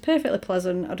 Like, she's perfectly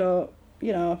pleasant. I don't,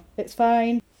 it's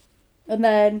fine." And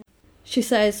then she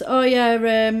says, "Oh yeah,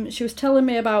 she was telling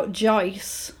me about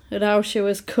Joyce and how she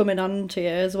was coming on to you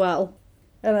as well."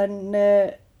 And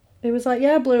then he was like,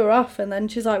 "Yeah, I blew her off." And then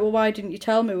she's like, "Well, why didn't you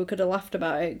tell me? We could have laughed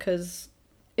about it." Because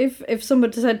if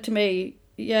somebody said to me,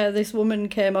 "Yeah, this woman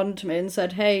came on to me and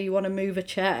said, 'Hey, you want to move a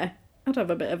chair?' I'd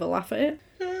have a bit of a laugh at it."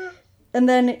 And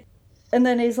then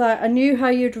he's like, "I knew how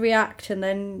you'd react." And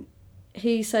then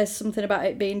he says something about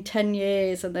it being 10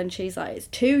 years. And then she's like, "It's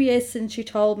 2 years since you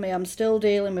told me. I'm still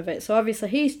dealing with it." So obviously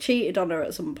he's cheated on her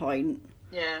at some point.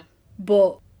 Yeah.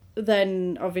 But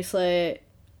then obviously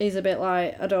he's a bit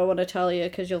like, "I don't want to tell you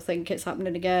because you'll think it's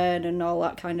happening again," and all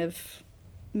that kind of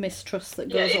mistrust that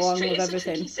goes along with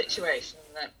everything. It's a tricky situation,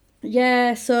 isn't it?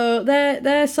 Yeah, so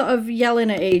they're sort of yelling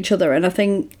at each other, and I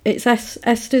think it's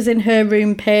Esther's in her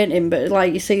room painting, but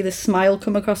like you see the smile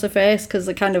come across her face because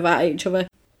they're kind of at each other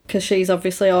because she's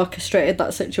obviously orchestrated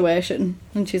that situation,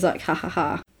 and she's like, "Ha ha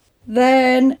ha."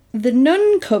 Then the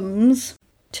nun comes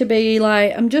to be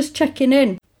like, "I'm just checking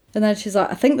in," and then she's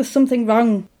like, "I think there's something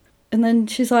wrong." And then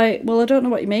she's like, "Well, I don't know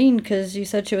what you mean because you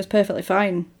said she was perfectly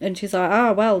fine." And she's like,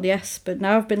 "Ah, well, yes, but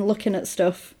now I've been looking at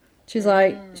stuff." She's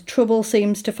like, "Trouble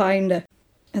seems to find her."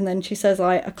 And then she says,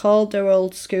 like, "I called her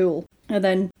old school." And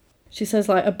then she says,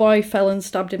 like, "A boy fell and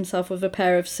stabbed himself with a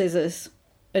pair of scissors.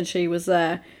 And she was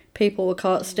there. People were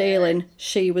caught stealing.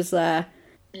 She was there."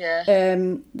 Yeah.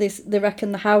 They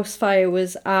reckon the house fire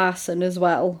was arson as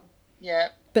well. Yeah.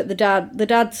 But the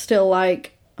dad's still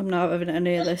like, "I'm not having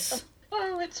any of this."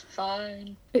 Oh, it's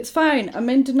fine. "It's fine. I'm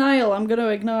in denial. I'm going to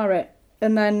ignore it."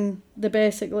 And then they're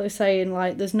basically saying,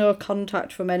 like, there's no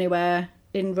contact from anywhere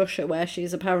in Russia where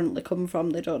she's apparently come from.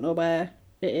 They don't know where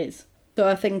it is. So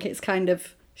I think it's kind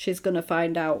of, she's going to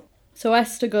find out. So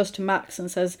Esther goes to Max and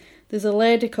says, there's a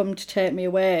lady come to take me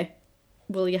away.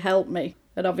 Will you help me?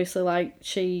 And obviously, like,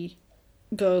 she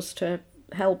goes to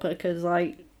help her because,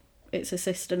 like, it's her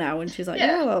sister now. And she's like,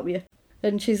 yeah, I'll help you.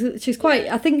 And she's quite,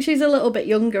 I think she's a little bit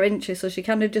younger, isn't she? So she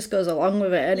kind of just goes along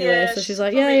with it anyway. So she's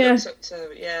like, yeah. Looks up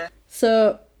to it, yeah.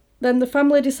 So then the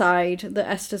family decide that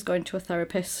Esther's going to a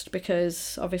therapist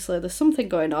because obviously there's something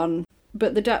going on.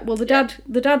 But the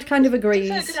dad kind of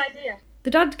agrees. It's a good idea. The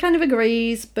dad kind of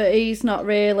agrees, but he's not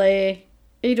really,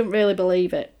 he don't really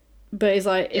believe it. But he's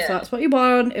like, if that's what you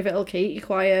want, if it'll keep you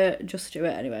quiet, just do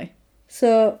it anyway.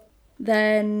 So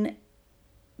then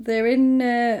they're in,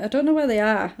 I don't know where they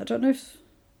are. I don't know if,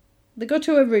 they go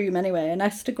to a room anyway, and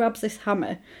Esther grabs this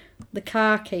hammer, the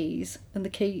car keys, and the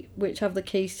key, which have the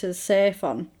keys to the safe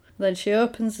on. Then she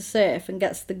opens the safe and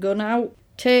gets the gun out,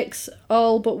 takes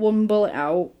all but one bullet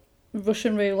out,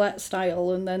 Russian roulette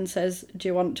style, and then says, do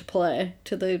you want to play,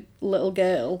 to the little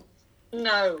girl.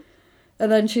 No.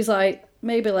 And then she's like,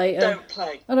 maybe later. Don't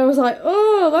play. And I was like,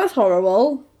 oh, that's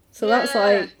horrible. So that's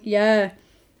like, yeah.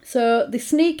 So they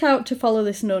sneak out to follow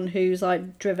this nun who's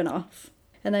like driven off.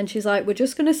 And then she's like, we're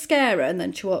just going to scare her and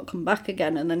then she won't come back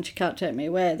again and then she can't take me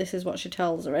away. This is what she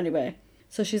tells her anyway.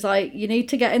 So she's like, you need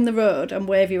to get in the road and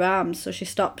wave your arms. So she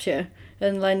stops you.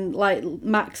 And then like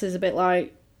Max is a bit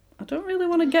like, I don't really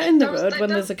want to get in the road when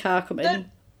there's a car coming. Don't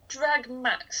drag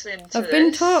Max into I've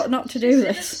been taught not to do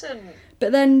this. Innocent.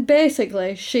 But then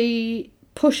basically she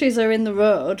pushes her in the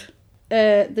road.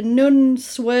 The nun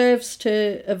swerves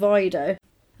to avoid her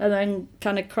and then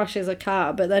kind of crashes a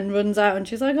car, but then runs out and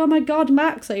she's like, oh my God,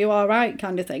 Max, are you all right,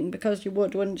 kind of thing, because you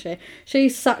would, wouldn't she?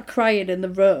 She's sat crying in the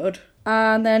road.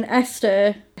 And then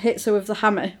Esther hits her with the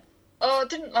hammer. Oh, I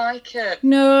didn't like it.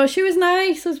 No, she was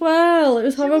nice as well. It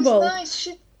was horrible. She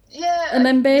was nice. And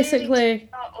then basically, really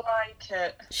did not like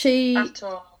it at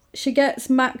all. She gets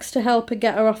Max to help her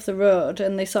get her off the road,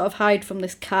 and they sort of hide from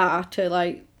this car to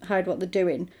like hide what they're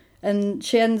doing. And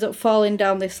she ends up falling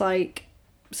down this like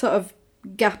sort of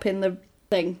gap in the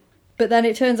thing. But then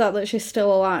it turns out that she's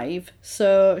still alive,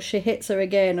 so she hits her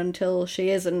again until she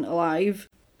isn't alive.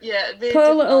 Yeah,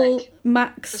 poor little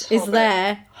Max is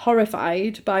there,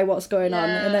 horrified by what's going on,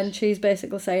 and then she's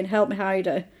basically saying, help me hide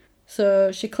her.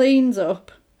 So she cleans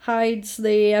up, hides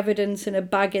the evidence in a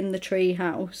bag in the tree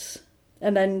house,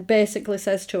 and then basically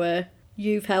says to her,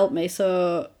 you've helped me,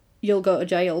 so you'll go to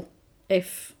jail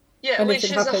if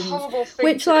anything happens. A horrible thing.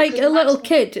 Which, like, a little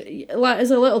kid, like,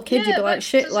 as a little kid, you'd be like,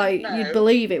 shit, like, you'd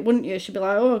believe it, wouldn't you? She'd be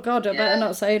like, oh, God, I better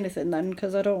not say anything then,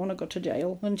 because I don't want to go to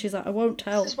jail. And she's like, I won't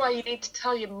tell. This is why you need to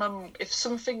tell your mum. If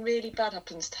something really bad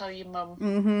happens, tell your mum.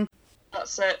 Mm-hmm.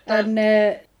 That's it. And,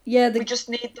 we just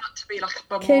need that to be like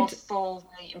a more full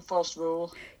enforced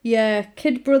rule. Yeah,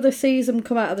 kid brother sees him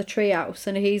come out of the treehouse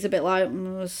and he's a bit like,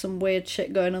 there's some weird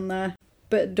shit going on there,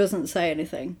 but doesn't say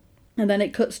anything. And then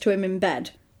it cuts to him in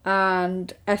bed,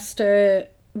 and Esther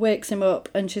wakes him up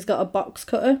and she's got a box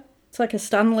cutter. It's like a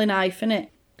Stanley knife, innit?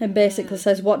 And basically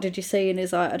says, what did you see? And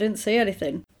he's like, I didn't see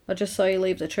anything. I just saw you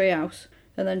leave the treehouse.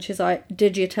 And then she's like,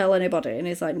 did you tell anybody? And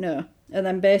he's like, no. And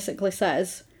then basically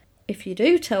says, if you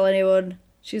do tell anyone...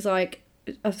 She's like,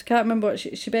 I can't remember what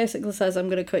she basically says, I'm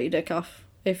going to cut your dick off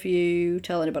if you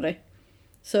tell anybody.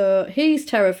 So he's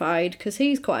terrified because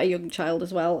he's quite a young child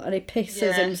as well, and he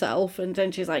pisses himself, and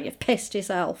then she's like, you've pissed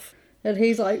yourself. And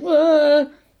he's like,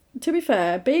 whoa. To be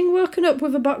fair, being woken up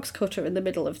with a box cutter in the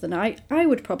middle of the night, I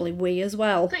would probably wee as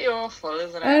well. Pretty awful,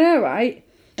 isn't it? I know, right?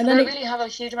 And I don't really have a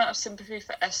huge amount of sympathy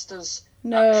for Esther's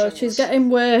actions. She's getting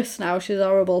worse now, she's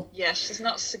horrible. Yeah, she's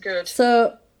not so good.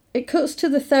 So... it cuts to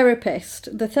the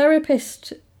therapist. The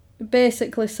therapist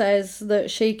basically says that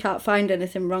she can't find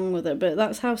anything wrong with her, but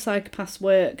that's how psychopaths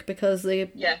work, because they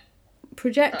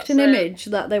project an image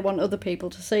that they want other people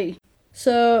to see.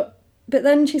 So, but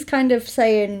then she's kind of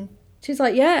saying, she's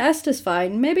like, yeah, Esther's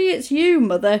fine. Maybe it's you,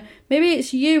 mother. Maybe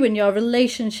it's you and your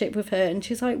relationship with her. And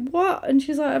she's like, what? And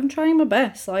she's like, I'm trying my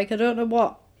best. Like, I don't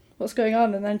know what's going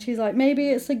on. And then she's like, maybe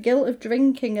it's the guilt of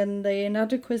drinking and the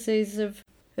inadequacies of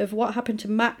what happened to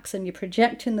Max, and you're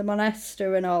projecting them on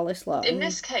Esther and all this lot. In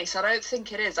this case, I don't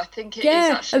think it is. I think it is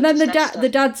actually and then just the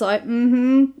dad's like,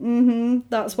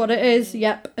 that's what it is,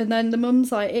 yep. And then the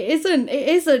mum's like, it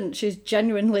isn't. She's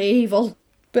genuinely evil.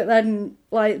 But then,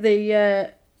 like,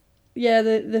 the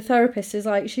therapist is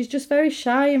like, she's just very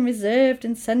shy and reserved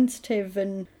and sensitive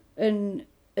and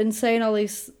saying all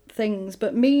these things.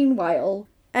 But meanwhile,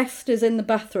 Esther's in the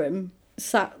bathroom,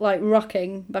 sat like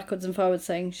rocking backwards and forwards,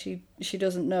 saying she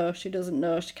doesn't know, she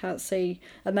can't see,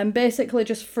 and then basically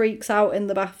just freaks out in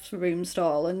the bathroom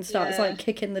stall and starts like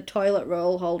kicking the toilet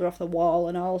roll holder off the wall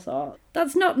and all sorts.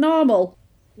 That's not normal.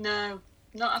 No,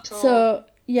 not at all. So,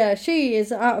 yeah, she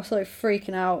is absolutely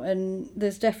freaking out, and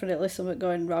there's definitely something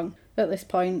going wrong at this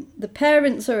point. The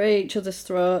parents are at each other's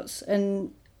throats,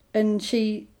 and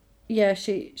she, yeah,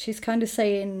 she's kind of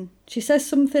saying, she says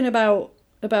something about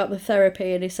the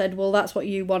therapy, and he said, well, that's what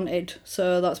you wanted,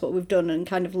 so that's what we've done, and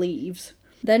kind of leaves.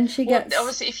 Then she gets... Well,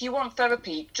 obviously, if you want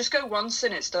therapy, just go once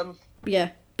and it's done.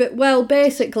 Yeah. But, well,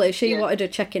 basically, she Yeah. wanted her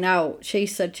checking out. She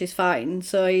said she's fine,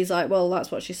 so he's like, well,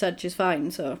 that's what she said, she's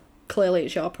fine, so clearly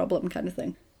it's your problem, kind of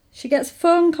thing. She gets a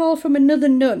phone call from another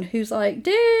nun who's like,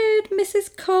 did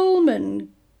Mrs. Coleman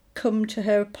come to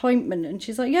her appointment? And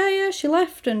she's like, yeah, she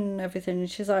left and everything. And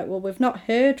she's like, well, we've not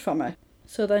heard from her.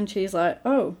 So then she's like,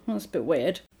 oh, that's a bit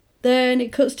weird. Then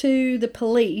it cuts to the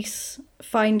police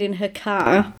finding her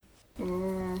car.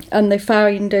 And they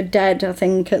find her dead, I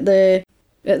think, at the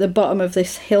bottom of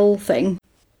this hill thing.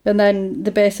 And then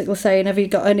they're basically saying, have you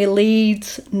got any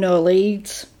leads? No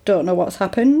leads. Don't know what's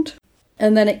happened.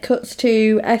 And then it cuts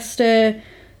to Esther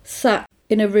sat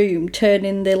in a room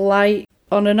turning the light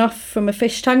on and off from a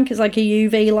fish tank. It's like a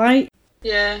UV light.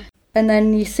 Yeah. And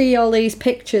then you see all these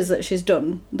pictures that she's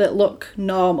done that look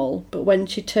normal. But when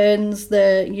she turns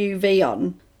the UV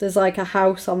on, there's like a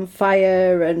house on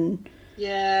fire and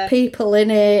Yeah. people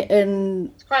in it, and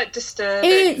It's quite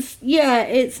disturbing.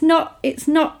 it's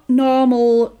not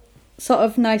normal sort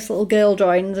of nice little girl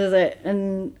drawings, is it?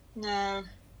 No.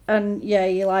 And yeah,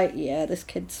 you're like, yeah, this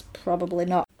kid's probably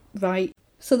not right.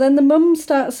 So then the mum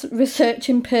starts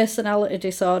researching personality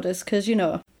disorders, because, you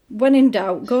know, when in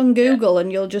doubt, go on Google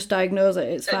and you'll just diagnose it,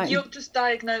 it's fine. You'll just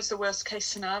diagnose the worst case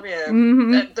scenario.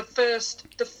 Mhm. The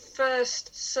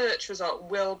first search result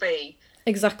will be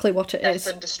Exactly what it is.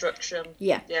 death and destruction.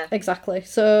 Yeah, Yeah. exactly.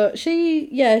 So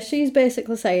she's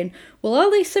basically saying, well,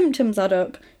 all these symptoms add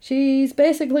up. She's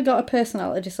basically got a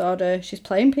personality disorder. She's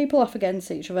playing people off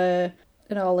against each other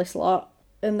and all this lot.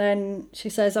 And then she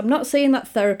says, I'm not seeing that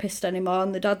therapist anymore.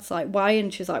 And the dad's like, why?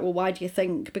 And she's like, well, why do you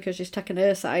think? Because she's taken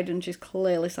her side and she's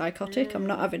clearly psychotic. I'm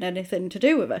not having anything to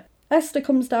do with her. Esther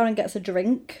comes down and gets a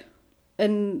drink.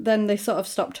 And then they sort of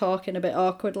stop talking a bit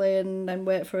awkwardly and then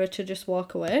wait for her to just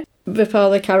walk away before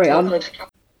they carry on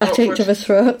at each other's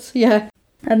throats. Yeah.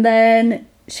 And then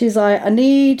she's like, I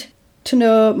need to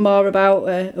know more about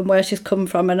her and where she's come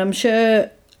from. And I'm sure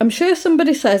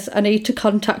somebody says I need to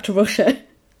contact Russia.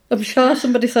 I'm sure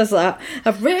somebody says that.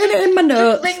 I've written it in my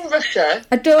notes. Ring Russia.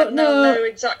 I don't know know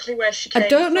exactly where she came I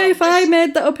don't know from. if I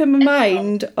made that up in my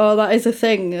mind or that is a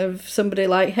thing of somebody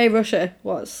like, hey Russia,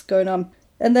 what's going on?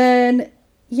 And then,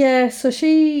 yeah, so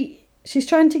she's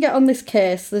trying to get on this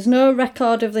case. There's no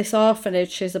record of this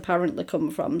orphanage she's apparently come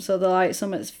from, so they're like,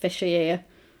 something's fishy here.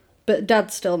 But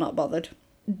Dad's still not bothered.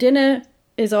 Dinner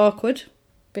is awkward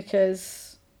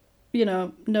because, you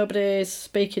know, nobody is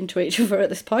speaking to each other at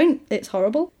this point. It's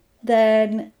horrible.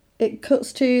 Then it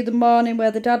cuts to the morning where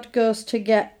the dad goes to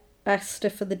get Esther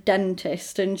for the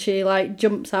dentist, and she, like,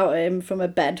 jumps out at him from a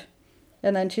bed.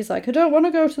 And then she's like, I don't want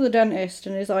to go to the dentist.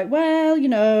 And he's like, well, you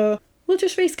know, we'll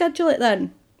just reschedule it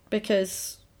then.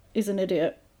 Because he's an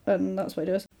idiot. And that's what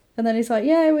he does. And then he's like,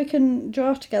 yeah, we can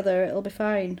draw together. It'll be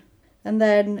fine. And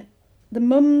then the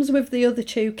mum's with the other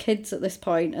two kids at this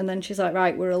point. And then she's like,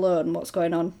 right, we're alone. What's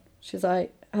going on? She's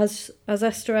like, has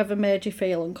Esther ever made you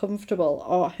feel uncomfortable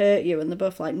or hurt you? And they're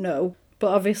both like, no. But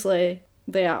obviously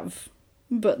they have.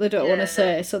 But they don't want to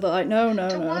say. So they're like, no.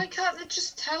 Why can't they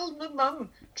just tell the mum?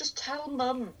 Just tell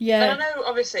mum. Yeah. And I know,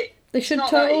 obviously. They it's should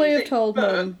not that totally easy, have told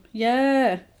but mum.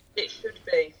 Yeah. It should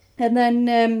be. And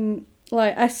then,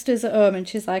 like, Esther's at home and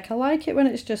she's like, I like it when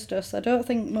it's just us. I don't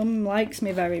think mum likes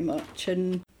me very much.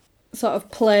 And sort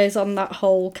of plays on that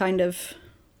whole kind of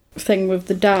thing with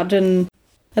the dad. And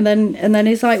then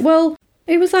he's like, well,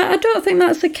 he was like, I don't think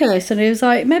that's the case. And he was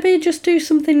like, maybe just do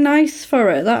something nice for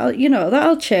her.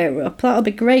 That'll cheer her up. That'll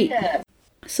be great. Yeah.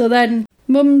 So then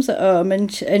mum's at home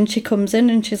and she comes in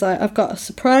and she's like, I've got a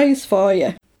surprise for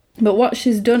you. But what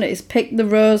she's done is pick the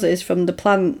roses from the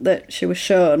plant that she was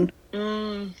shown.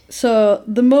 So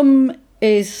the mum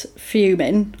is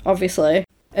fuming, obviously.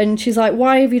 And she's like,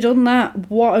 why have you done that?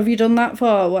 What have you done that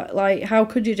for? Like, how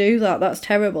could you do that? That's a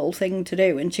terrible thing to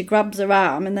do. And she grabs her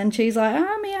arm and then she's like,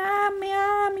 my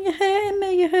arm,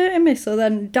 you're hurting me. So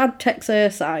then Dad takes her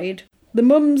side. The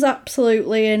mum's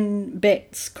absolutely in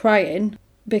bits, crying,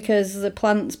 because the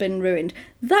plant's been ruined.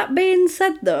 That being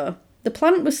said, though, the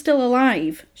plant was still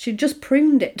alive. She'd just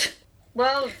pruned it.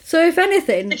 Well... So if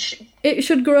anything, it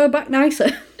should grow back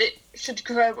nicer. It should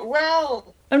grow...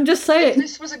 Well... I'm just If saying.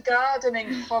 this was a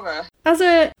gardening horror...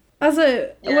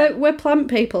 We're plant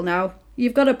people now.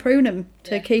 You've got to prune them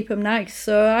to keep them nice.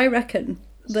 So I reckon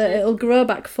that it'll grow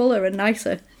back fuller and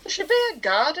nicer. It should be a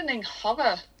gardening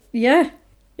horror. Yeah.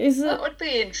 Is That it would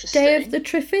be interesting. Day of the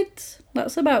Triffids?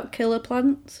 That's about killer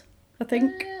plants, I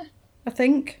think.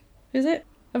 Is it?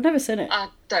 I've never seen it. I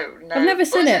don't know. I've never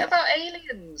seen Is it. it about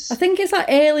aliens? I think it's like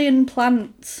alien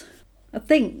plants. I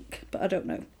think, but I don't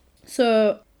know.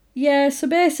 So, yeah, so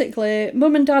basically,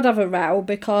 Mum and Dad have a row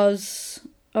because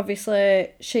obviously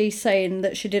she's saying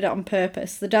that she did it on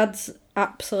purpose. The dad's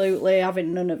absolutely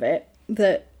having none of it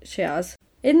that she has.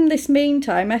 In this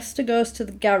meantime, Esther goes to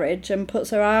the garage and puts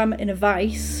her arm in a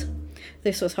vice.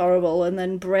 This was horrible, and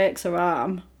then breaks her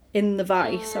arm in the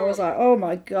vice. I was like, oh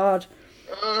my God.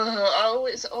 Oh,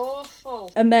 it's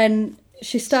awful. And then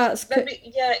she starts...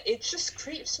 it just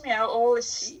creeps me out, all this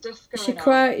stuff going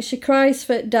on. She cries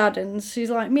for Dad, and she's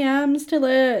like, my arm still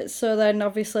hurts. So then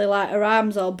obviously like her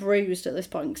arm's all bruised at this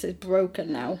point because it's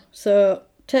broken now. So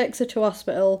takes her to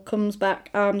hospital, comes back,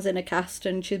 arm's in a cast,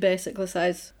 and she basically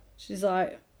says, she's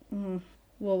like,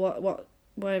 well,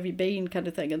 where have you been, kind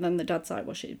of thing. And then the dad's like,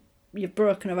 well, you've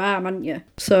broken her arm, haven't you?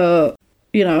 So,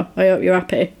 I hope you're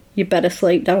happy. You better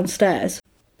sleep downstairs.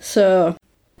 So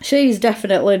she's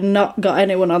definitely not got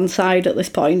anyone on side at this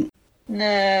point.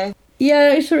 No.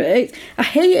 Yeah, I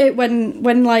hate it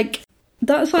when like,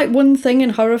 that's like one thing in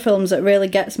horror films that really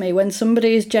gets me, when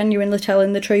somebody is genuinely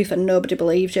telling the truth and nobody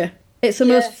believes you. It's the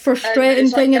most frustrating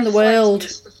thing in the world.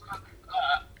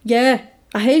 Yeah,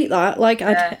 I hate that. Like,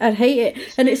 I'd hate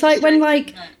it. And it's like when,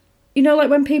 like, like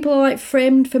when people are, like,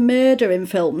 framed for murder in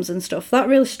films and stuff, that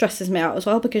really stresses me out as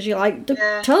well, because you're like, telling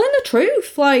the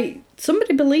truth. Like,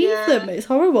 somebody believe them. It's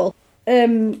horrible.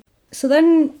 So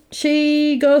then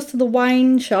she goes to the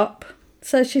wine shop,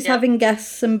 says she's having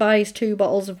guests, and buys 2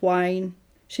 bottles of wine.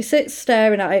 She sits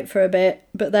staring at it for a bit,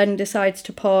 but then decides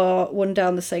to pour one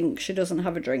down the sink. She doesn't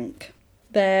have a drink.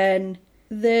 Then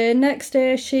the next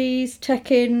day she's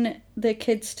taking the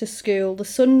kids to school. The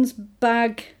son's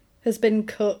bag has been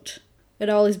cut and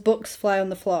all his books fly on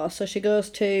the floor, so she goes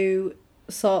to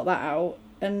sort that out,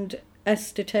 and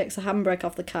Esther takes a handbrake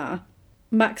off the car.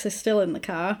 Max is still in the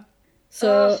car.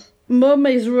 So Mum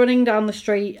is running down the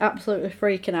street, absolutely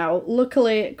freaking out.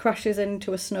 Luckily it crashes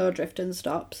into a snowdrift and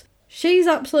stops. She's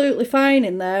absolutely fine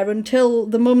in there until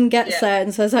the mum gets there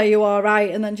and says, are you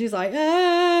alright? And then she's like,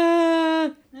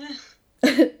 ah.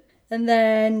 And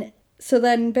then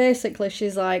basically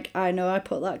she's like, I know I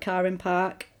put that car in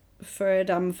park for a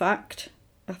damn fact.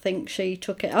 I think she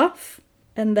took it off.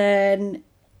 And then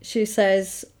she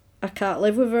says, I can't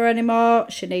live with her anymore.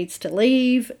 She needs to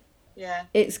leave. Yeah.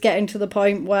 It's getting to the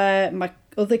point where my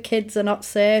other kids are not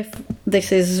safe.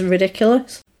 This is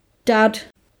ridiculous. Dad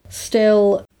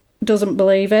still doesn't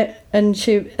believe it, and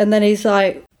then he's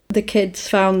like, the kids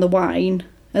found the wine.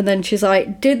 And then she's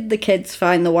like, did the kids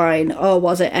find the wine, or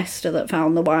was it Esther that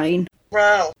found the wine?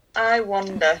 Well, I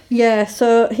wonder. Yeah,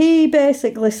 so he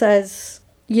basically says,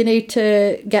 you need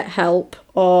to get help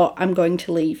or I'm going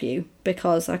to leave you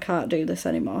because I can't do this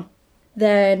anymore.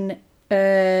 Then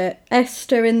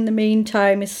Esther in the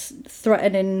meantime is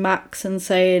threatening Max and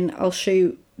saying, I'll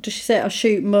shoot. Does she say, I'll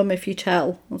shoot Mum if you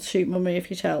tell? I'll shoot Mummy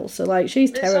if you tell. So, like,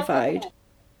 she's terrified.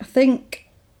 I think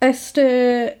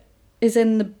Esther is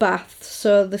in the bath,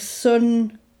 so the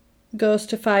son goes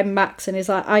to find Max and he's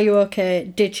like, are you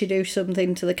okay? Did she do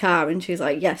something to the car? And she's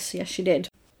like, yes, she did.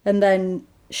 And then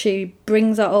she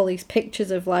brings out all these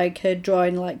pictures of, like, her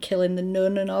drawing, like, killing the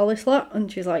nun and all this lot.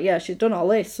 And she's like, yeah, she's done all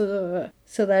this. So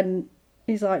then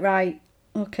he's like, right,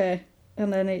 okay.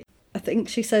 And then I think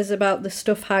she says about the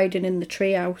stuff hiding in the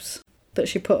treehouse that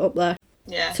she put up there.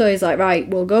 Yeah. So he's like, right,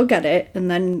 we'll go get it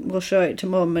and then we'll show it to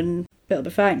Mum and it'll be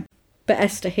fine. But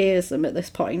Esther hears them at this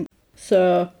point.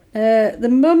 So the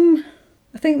mum,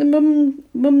 I think the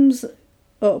mum's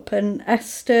up and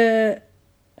Esther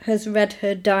has read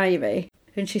her diary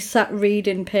and she sat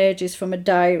reading pages from a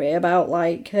diary about,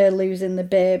 like, her losing the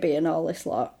baby and all this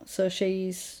lot. So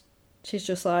she's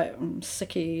just like, I'm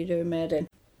sick of you doing maiden.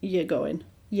 You're going.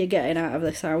 You're getting out of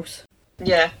this house.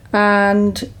 Yeah.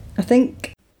 And I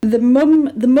think the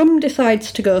mum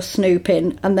decides to go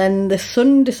snooping and then the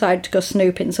son decides to go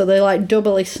snooping, so they're like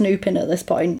doubly snooping at this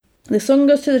point. The son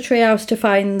goes to the treehouse to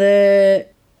find the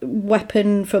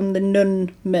weapon from the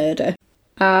nun murder,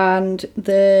 and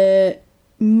the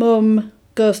mum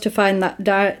goes to find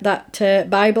that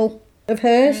Bible of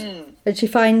hers. And she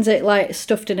finds it, like,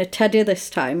 stuffed in a teddy this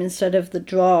time instead of the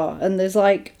drawer. And there's,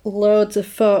 like, loads of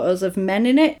photos of men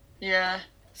in it. Yeah.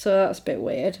 So that's a bit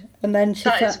weird. And then she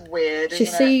she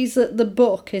sees that the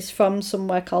book is from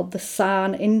somewhere called the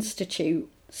San Institute.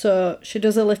 So she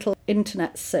does a little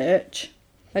internet search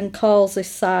and calls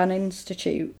this San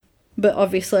Institute. But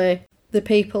obviously the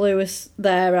people who was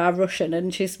there are Russian,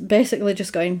 and she's basically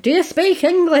just going, do you speak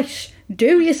English?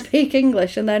 do you speak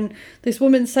English? And then this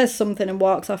woman says something and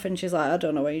walks off, and she's like, I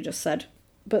don't know what you just said.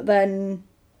 But then,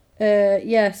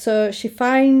 so she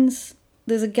finds,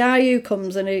 there's a guy who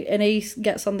comes and he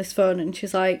gets on this phone, and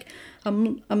she's like,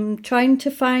 I'm trying to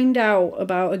find out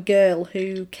about a girl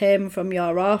who came from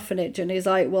your orphanage. And he's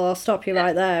like, well, I'll stop you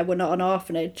right there. We're not an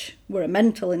orphanage. We're a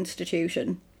mental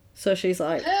institution. So she's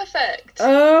like, perfect.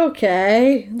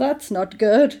 Okay, that's not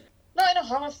good. Not in a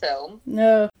horror film.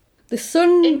 No. The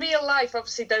son... In real life,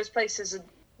 obviously, those places are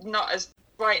not as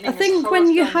frightening I think as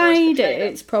when you horror films hide portray it, them.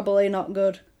 it's probably not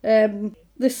good.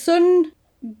 The son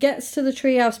gets to the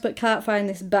treehouse but can't find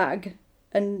this bag.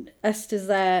 And Esther's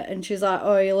there, and she's like,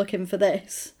 oh, you're looking for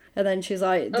this? And then she's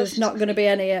like, there's not going to be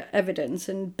any evidence,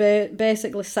 and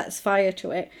basically sets fire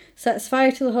to it. Sets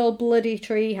fire to the whole bloody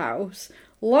treehouse.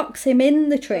 Locks him in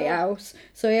the treehouse,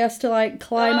 so he has to, like,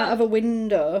 climb out of a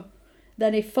window.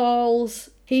 Then he falls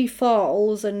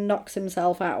and knocks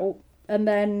himself out. And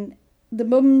then the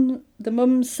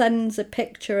mum sends a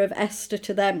picture of Esther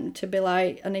to them to be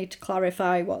like, I need to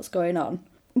clarify what's going on.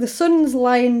 The son's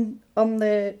lying on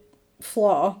the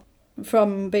floor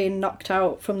from being knocked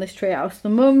out from this treehouse. The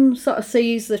mum sort of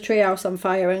sees the treehouse on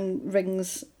fire and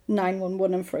rings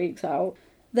 911 and freaks out.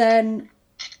 Then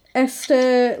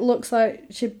Esther looks like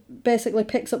she basically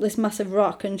picks up this massive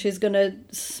rock and she's going to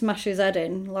smash his head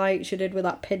in like she did with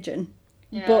that pigeon.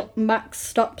 Yeah. But Max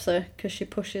stops her because she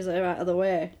pushes her out of the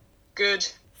way. Good.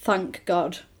 Thank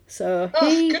God. So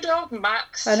good old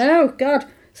Max. I know, God.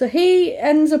 So he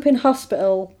ends up in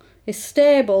hospital. He's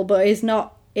stable, but he's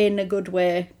not in a good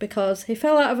way because he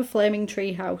fell out of a flaming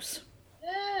tree house.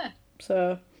 Yeah.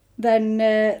 So then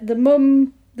the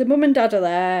mum and dad are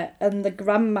there and the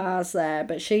grandma's there,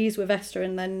 but she's with Esther,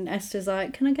 and then Esther's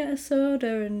like, can I get a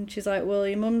soda? And she's like, well,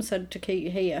 your mum said to keep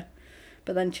you here.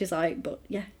 But then she's like, but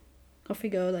yeah, off you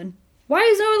go then. Why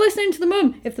is no one listening to the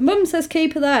mum? If the mum says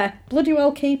keep her there, bloody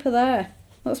well keep her there.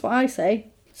 That's what I say.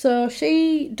 So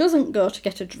she doesn't go to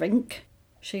get a drink.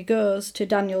 She goes to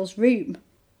Daniel's room.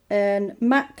 And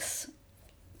Max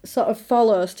sort of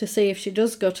follows to see if she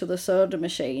does go to the soda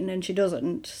machine, and she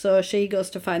doesn't. So she goes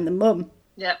to find the mum.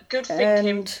 Yeah, good thinking.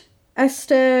 And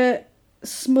Esther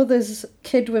smothers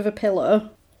Kid with a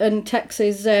pillow and takes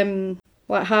his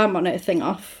harmonic thing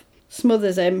off,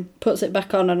 smothers him, puts it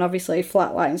back on, and obviously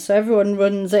flatlines. So everyone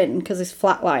runs in because he's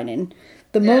flatlining.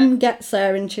 The mum gets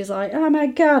there and she's like, oh my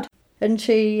God. And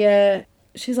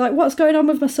she's like, what's going on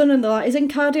with my son? And they're like, he's in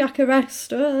cardiac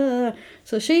arrest.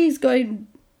 So she's going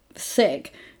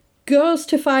sick, goes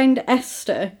to find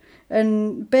Esther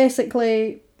and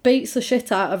basically beats the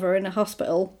shit out of her in a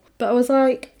hospital. But I was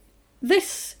like,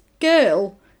 this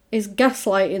girl is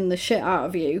gaslighting the shit out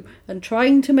of you and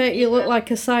trying to make you look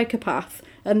like a psychopath,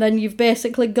 and then you've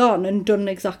basically gone and done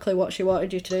exactly what she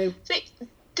wanted you to do.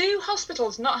 Do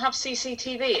hospitals not have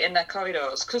CCTV in their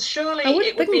corridors? Because surely I would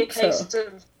it would be a think so. case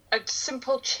of a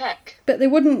simple check. But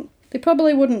they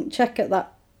probably wouldn't check at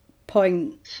that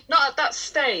point. Not at that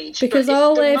stage. Because but if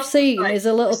all the they've mum, seen like, is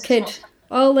a little this is kid. what's-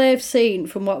 All they've seen,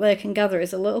 from what they can gather,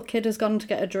 is a little kid has gone to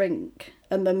get a drink,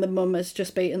 and then the mum has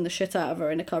just beaten the shit out of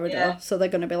her in a corridor. Yeah. So they're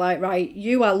going to be like, right,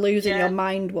 you are losing Yeah. your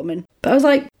mind, woman. But I was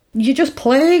like, you're just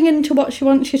playing into what she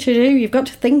wants you to do. You've got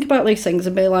to think about these things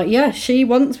and be like, yeah, she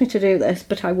wants me to do this,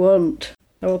 but I won't.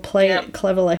 I will play it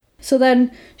cleverly. So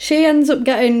then she ends up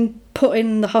getting put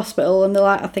in the hospital, and they're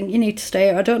like, I think you need to stay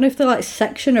here. I don't know if they like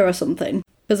section her or something,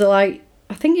 because they're like,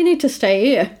 I think you need to stay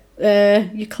here.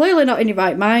 You're clearly not in your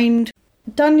right mind.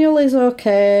 Daniel is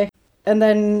okay. And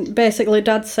then basically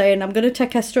Dad's saying, I'm going to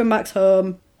take Esther and Max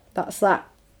home. That's that.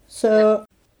 So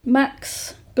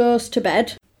Max goes to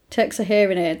bed, takes her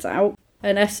hearing aids out,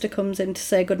 and Esther comes in to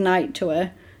say goodnight to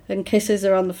her and kisses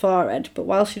her on the forehead. But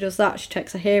while she does that, she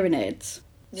takes her hearing aids,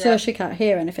 so she can't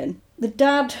hear anything. The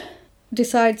dad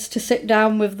decides to sit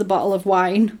down with the bottle of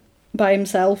wine by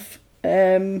himself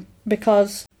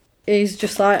because he's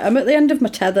just like, I'm at the end of my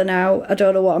tether now. I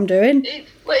don't know what I'm doing.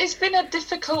 It's been a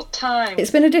difficult time.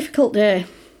 It's been a difficult day.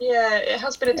 Yeah, it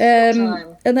has been a difficult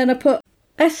time. And then I put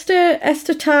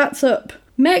Esther tarts up,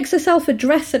 makes herself a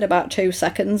dress in about 2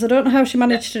 seconds. I don't know how she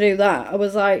managed to do that. I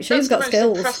was like, she's got That's the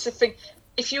skills. most impressive thing.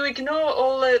 If you ignore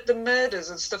all the murders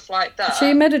and stuff like that,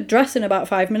 She made a dress in about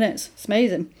 5 minutes. It's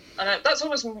amazing. and that's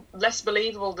almost less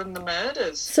believable than the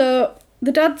murders. So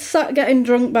the dad sat getting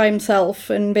drunk by himself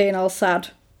and being all sad.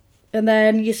 And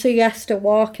then you see Esther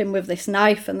walking with this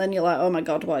knife, and then you're like, oh my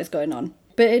God, what is going on?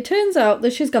 But it turns out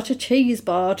that she's got a cheese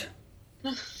board,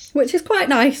 which is quite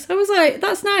nice. I was like,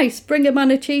 that's nice. Bring a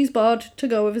man a cheese board to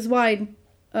go with his wine.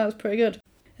 That was pretty good.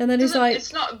 And then he's like...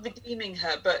 It's not redeeming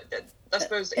her, but I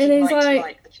suppose that And he he's might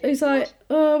like the cheese he's board. like,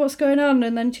 oh, what's going on?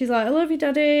 And then she's like, I love you,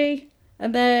 Daddy.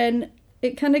 And then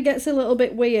it kind of gets a little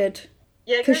bit weird.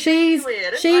 Yeah, Because she's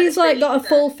like got a baby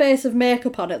full face of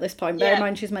makeup on at this point. Bear in Yeah.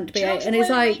 mind she's meant to be 8, Children and he's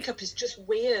wearing like, makeup is just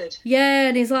weird. yeah,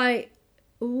 and he's like,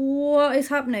 what is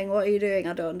happening? What are you doing?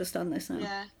 I don't understand this now.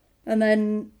 Yeah. And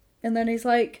then he's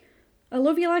like, I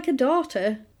love you like a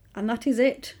daughter, and that is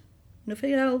it.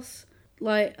 Nothing else.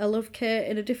 Like, I love Kate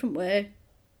in a different way.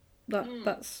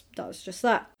 That's just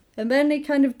that. And then he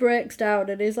kind of breaks down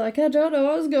and he's like, I don't know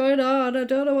what's going on, I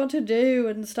don't know what to do,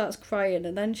 and starts crying.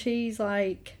 And then she's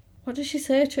like, what does she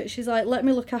say to it? She's like, let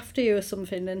me look after you or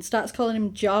something, and starts calling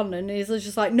him John. And he's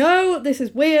just like, no, this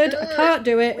is weird, I can't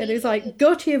do it. And he's like,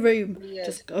 go to your room. Weird.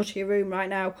 Just go to your room right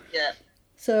now. Yeah.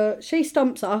 So she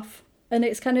stomps off, and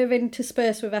it's kind of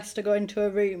interspersed with Esther going to her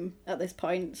room at this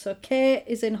point. So Kate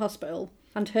is in hospital,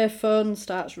 and her phone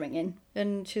starts ringing.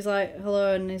 And she's like,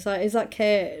 hello, and he's like, is that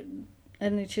Kate?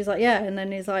 And she's like, yeah. And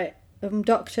then he's like,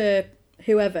 Dr.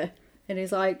 whoever. And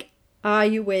he's like, are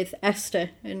you with Esther?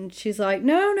 And she's like,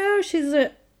 no, she's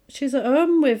at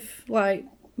home with, like,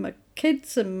 my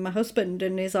kids and my husband.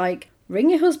 And he's like,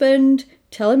 ring your husband,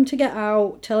 tell him to get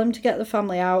out, tell him to get the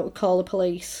family out, call the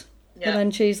police. Yeah. And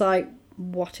then she's like,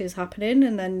 what is happening?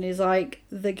 And then he's like,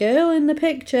 the girl in the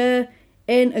picture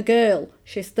ain't a girl,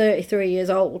 she's 33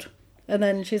 years old. And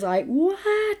then she's like,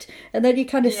 what? And then you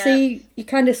kind of see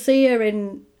her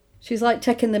in, she's like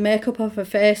taking the makeup off her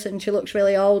face, and she looks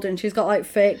really old, and she's got like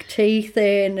fake teeth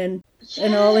in and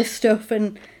all this stuff.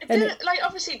 And Like,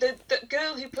 obviously, the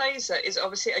girl who plays her is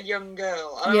obviously a young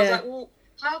girl. And I was like, well,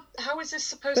 how is this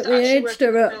supposed but to they actually aged work in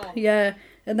her the up, film? yeah.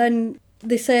 And then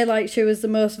they say like she was the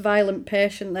most violent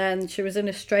patient there, and she was in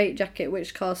a straitjacket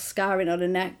which caused scarring on her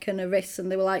neck and her wrists. And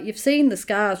they were like, you've seen the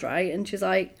scars, right? And she's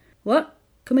like, what?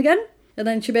 Come again? And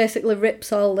then she basically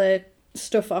rips all the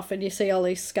stuff off, and you see all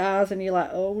these scars, and you're like,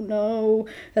 oh no.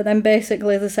 And then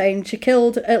basically they're saying she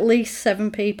killed at least 7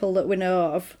 people that we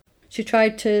know of. She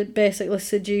tried to basically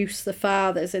seduce the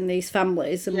fathers in these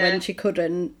families, and when she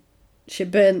couldn't, she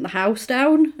burnt the house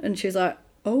down. And she's like,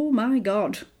 oh my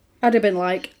god. I'd have been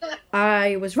like,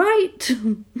 I was right.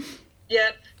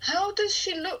 Yeah. How does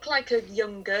she look like a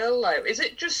young girl, though? Is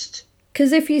it just...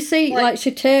 Because if you see, like,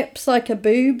 she tapes, like, her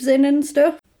boobs in and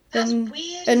stuff. That's and,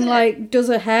 weird, And, isn't it? like, does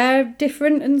her hair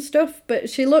different and stuff. But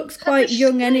she looks quite She's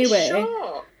young quite anyway.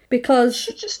 short. Because...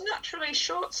 She's just naturally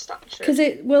short stature. Because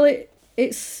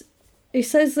it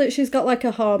says that she's got, like,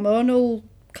 a hormonal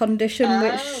condition,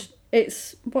 which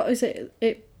it's... What is it?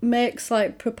 It makes,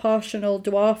 like, proportional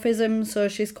dwarfism. So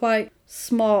she's quite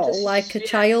small, like a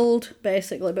child,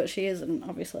 basically. But she isn't,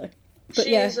 obviously. But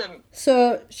she isn't.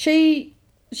 So she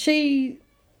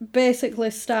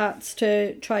basically starts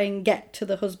to try and get to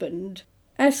the husband.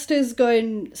 Esther's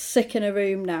going sick in her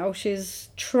room now. She's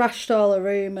trashed all her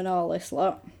room and all this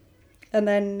lot. And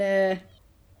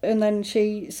then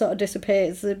she sort of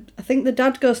disappears. I think the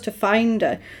dad goes to find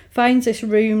her, finds this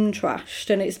room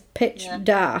trashed, and it's pitch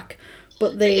dark.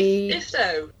 But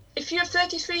If you're a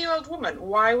 33-year-old woman,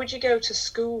 why would you go to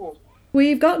school?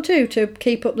 We've got to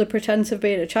keep up the pretense of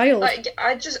being a child. Like,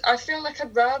 I feel like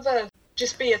I'd rather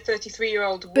just be a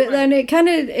 33-year-old woman. But then it kind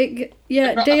of,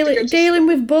 dealing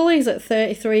with bullies at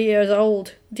 33 years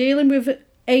old, dealing with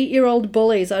 8-year-old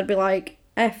bullies, I'd be like,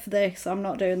 F this, I'm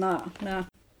not doing that. Nah,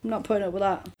 I'm not putting up with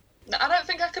that. No, I don't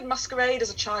think I could masquerade as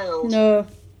a child. No.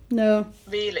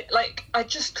 Really. Like, I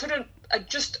just couldn't, I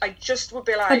just would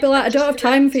be like... I'd be like, I don't have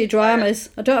time for your dramas.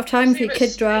 I don't have time for your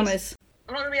kid dramas.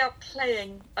 I'm not going to be out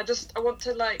playing. I want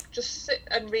to, like, just sit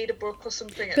and read a book or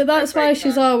something. But that's why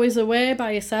she's always away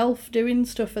by herself doing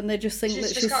stuff, and they just think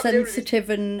that she's can't do sensitive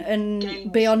and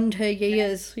games. beyond her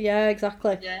years. Yeah,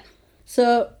 exactly. Yeah.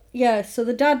 So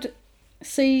the dad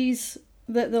sees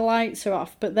that the lights are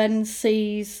off, but then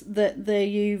sees that the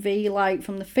UV light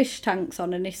from the fish tank's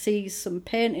on, and he sees some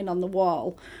painting on the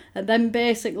wall, and then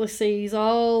basically sees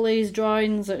all these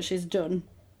drawings that she's done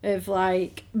of,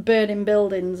 like, burning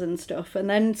buildings and stuff, and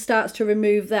then starts to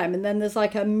remove them, and then there's,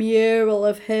 like, a mural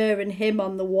of her and him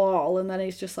on the wall, and then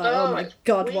he's just like, oh my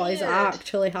god, weird. what is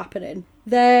actually happening?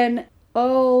 Then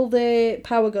all the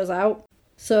power goes out,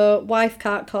 so wife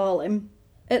can't call him.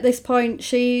 At this point,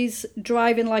 she's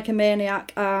driving like a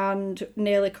maniac and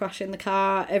nearly crashing the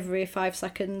car every 5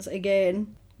 seconds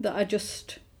again, that I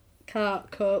just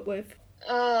can't cope with.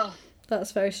 Oh.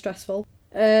 That's very stressful.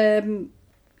 Because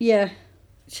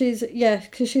she's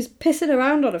pissing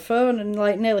around on her phone and,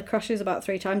 like, nearly crashes about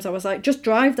 3 times. I was like, just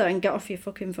drive there and get off your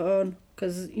fucking phone,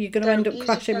 because you're going to end up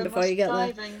crashing before you get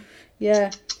there.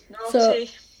 Yeah. Naughty.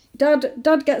 So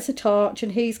dad gets a torch,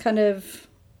 and he's kind of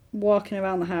walking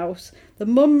around the house. The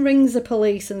mum rings the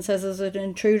police and says there's an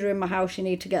intruder in my house, you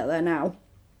need to get there now.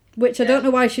 Which I don't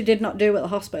know why she did not do at the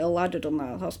hospital. I'd have done that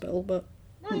at the hospital, but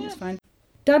it's fine.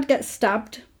 Dad gets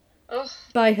stabbed Ugh.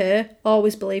 by her.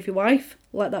 Always believe your wife.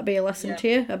 Let that be a lesson Yeah. to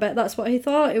you. I bet that's what he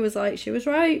thought. It was like, she was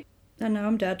right, and now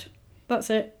I'm dead. That's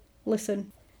it.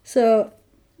 Listen. So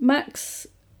Max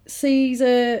sees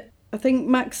her. I think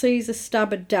Max sees her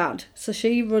stab her dad, so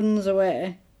she runs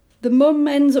away. The mum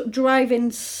ends up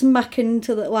driving smack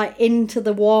into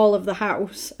the wall of the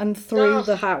house and through Ugh.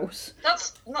 the house.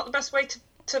 That's not the best way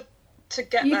to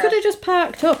get You there. could have just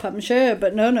parked up, I'm sure,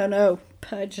 but no.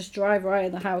 Just drive right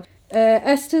in the house.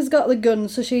 Esther's got the gun,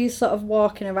 so she's sort of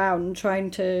walking around trying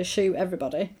to shoot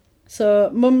everybody. So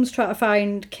mum's trying to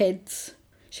find kids.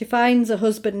 She finds her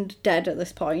husband dead at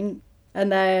this point,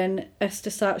 and then Esther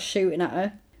starts shooting at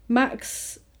her.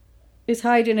 Max is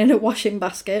hiding in a washing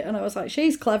basket, and I was like,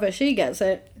 she's clever, she gets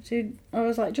it. I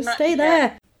was like, just stay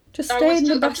there. Just stay in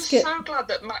the I'm just basket. so glad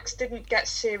that Max didn't get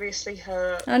seriously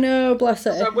hurt. I know, bless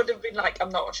her. So I would have been like, I'm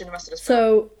not watching the rest of this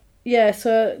film.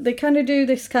 So they kind of do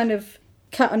this kind of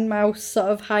cat and mouse sort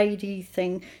of hidey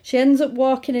thing. She ends up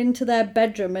walking into their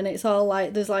bedroom, and it's all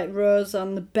like, there's like rose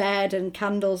on the bed and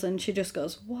candles, and she just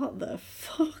goes, what the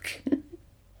fuck?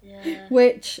 Yeah.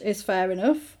 Which is fair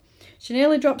enough. She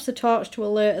nearly drops the torch to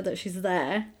alert her that she's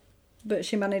there, but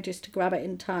she manages to grab it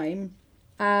in time.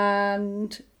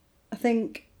 And I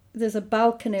think there's a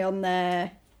balcony on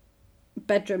their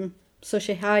bedroom, so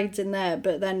she hides in there,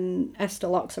 but then Esther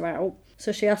locks her out.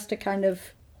 So she has to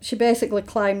she basically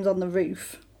climbs on the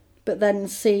roof, but then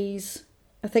sees,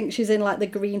 I think she's in like the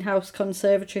greenhouse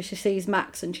conservatory, she sees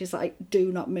Max and she's like,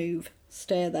 do not move,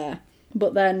 stay there.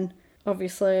 But then,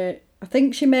 obviously, I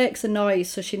think she makes a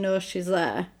noise so she knows she's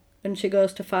there, and she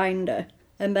goes to find her.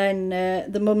 And then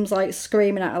the mum's like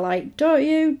screaming at her like, don't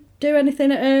you do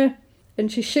anything at her.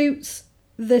 And she shoots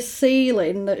the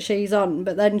ceiling that she's on,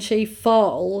 but then she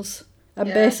falls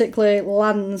and basically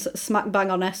lands smack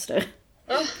bang on Esther.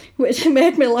 Which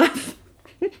made me laugh.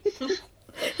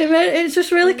 It's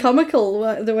just really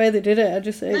comical the way they did it.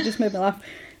 It just made me laugh.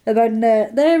 And then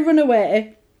they run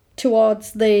away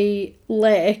towards the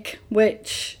lake,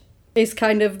 which is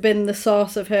kind of been the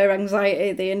source of her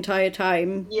anxiety the entire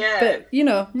time. Yeah. But,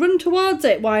 run towards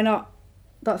it, why not?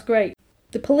 That's great.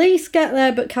 The police get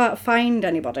there but can't find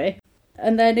anybody.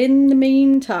 And then in the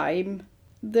meantime,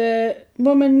 the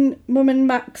mum and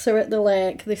Max are at the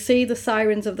lake. They see the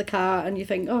sirens of the car and you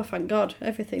think, oh, thank God,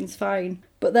 everything's fine.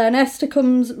 But then Esther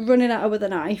comes running at her with a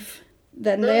knife.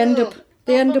 Then they end up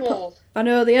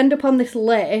on this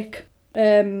lake.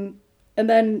 And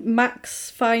then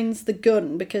Max finds the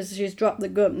gun because she's dropped the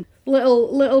gun.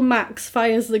 Little Max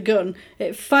fires the gun.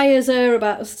 It fires her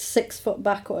about 6 foot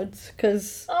backwards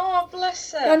because... Oh,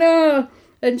 bless her. I know.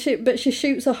 But she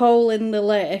shoots a hole in the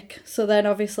lake. So then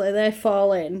obviously they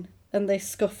fall in and they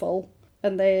scuffle.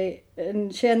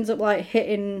 And she ends up like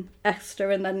hitting Esther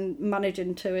and then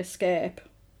managing to escape.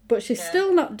 But she's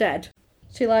still not dead.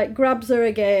 She like grabs her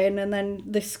again and then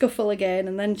they scuffle again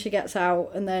and then she gets out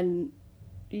and then...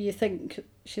 you think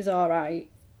she's alright,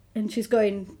 and she's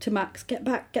going to Max, get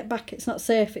back, it's not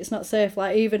safe,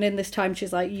 like even in this time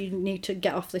she's like, you need to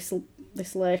get off this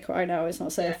lake right now, it's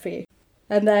not safe for you.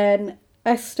 And then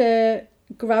Esther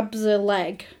grabs her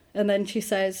leg and then she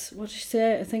says, what did she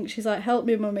say? I think she's like, help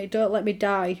me mummy, don't let me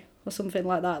die, or something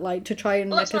like that, like to try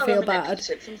and make her feel bad.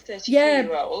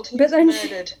 But then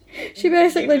she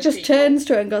basically just turns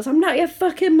to her and goes, I'm not your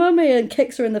fucking mummy, and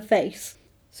kicks her in the face.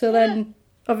 So then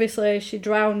obviously she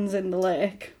drowns in the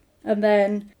lake, and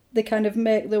then they kind of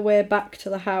make their way back to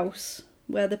the house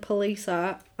where the police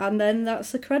are, and then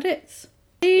that's the credits.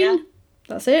 Yeah.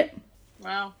 That's it.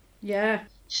 Wow. Yeah.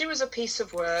 She was a piece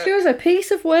of work. She was a piece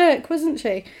of work, wasn't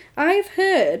she? I've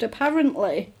heard,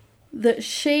 apparently, that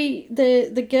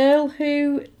the girl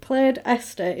who played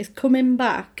Esther is coming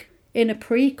back in a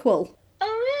prequel.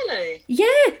 Oh, really?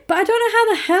 Yeah, but I don't know how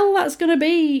the hell that's going to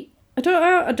be. I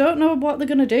don't know what they're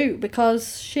going to do,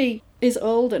 because she is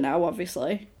older now,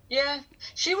 obviously. Yeah,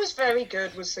 she was very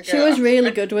good, was the girl. She was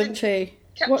really good, wasn't she?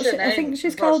 I think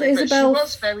she's called Isabel. She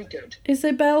was very good.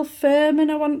 Isabel Furman,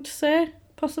 I want to say,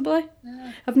 possibly.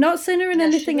 Yeah. I've not seen her in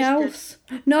anything else.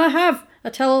 Good. No, I have. I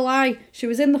tell a lie. She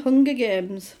was in the Hunger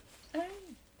Games. Oh.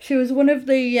 She was one of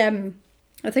the...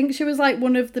 I think she was like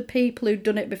one of the people who'd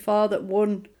done it before that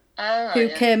won. Who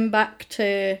came back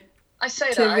to... I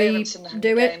say that, I haven't seen the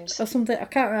Hunger Games. Or something, I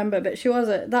can't remember, but she was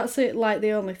it. That's it, like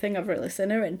the only thing I've really seen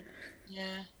her in.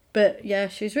 Yeah. But yeah,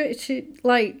 she is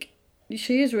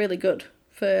really good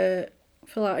for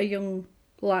like a young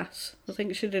lass. I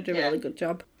think she did a really good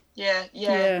job. Yeah.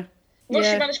 Well,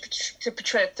 she managed to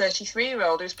portray a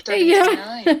 33-year-old who's pretending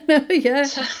to be 9. Yeah.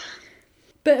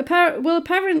 But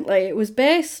apparently it was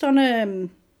based on a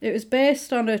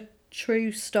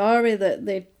true story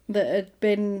that had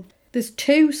been There's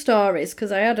two stories,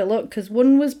 because I had a look, because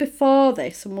one was before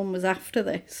this and one was after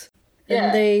this. Yeah.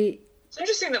 And It's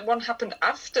interesting that one happened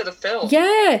after the film.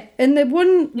 Yeah, and the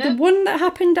one that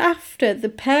happened after,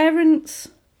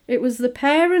 it was the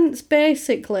parents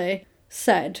basically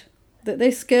said that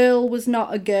this girl was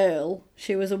not a girl,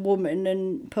 she was a woman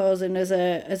and posing as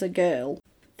a girl.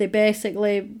 They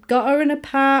basically got her an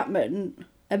apartment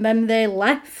and then they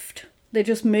left. They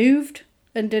just moved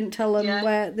and didn't tell them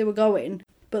where they were going.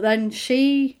 But then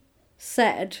she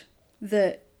said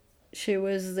that she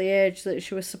was the age that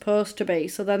she was supposed to be.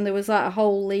 So then there was that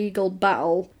whole legal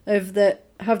battle of that,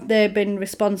 have they been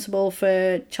responsible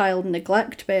for child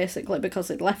neglect, basically, because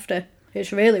they'd left her.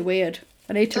 It's really weird.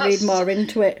 I need to read more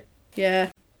into it.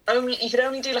 Yeah. You could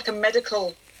only do like a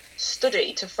medical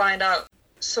study to find out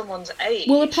someone's age.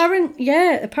 Well,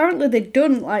 apparently they'd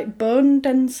done like bone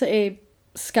density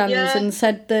scans and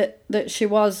said that she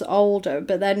was older,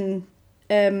 but then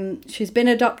she's been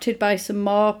adopted by some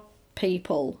more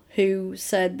people who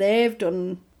said they've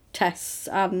done tests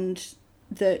and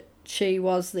that she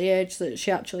was the age that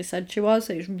she actually said she was.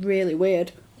 It's really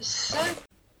weird. It's so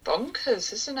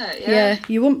bonkers, isn't it? Yeah,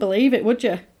 you wouldn't believe it, would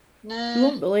you? No. You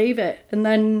wouldn't believe it. And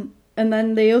then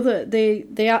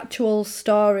the actual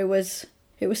story was,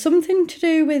 it was something to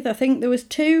do with, I think there was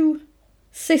two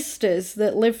sisters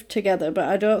that lived together, but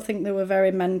I don't think they were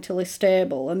very mentally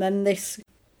stable. And then this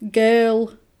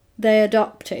girl they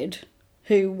adopted,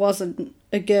 who wasn't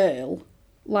a girl,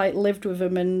 like lived with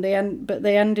them, and they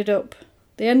ended up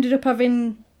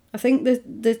having, I think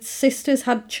the sisters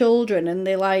had children and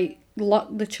they like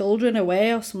locked the children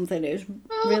away or something. It was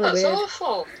really that's weird.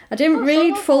 Awful. I didn't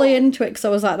read fully into it because I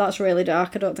was like, that's really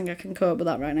dark. I don't think I can cope with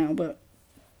that right now. But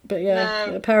yeah,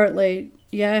 apparently,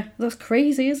 yeah, that's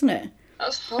crazy, isn't it?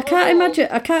 That's horrible.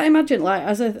 I can't imagine like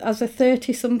as a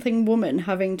 30-something woman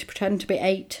having to pretend to be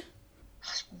 8.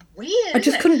 That's weird. I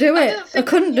just couldn't do it. I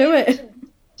couldn't do it.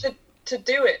 To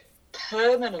do it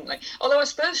permanently. Although I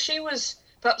suppose she was,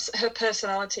 perhaps her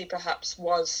personality perhaps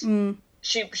was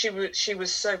she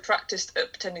was so practiced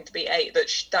at pretending to be 8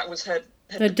 that that was her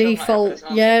default.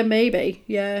 Like yeah, maybe.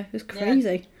 Yeah, it's crazy.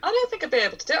 Yeah. I don't think I'd be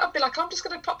able to do it. I'd be like, I'm just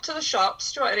going to pop to the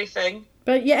shops, do anything.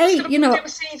 But yeah, 8, you know, my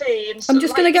CV and I'm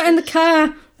just going to get in the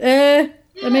car. I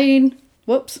mean,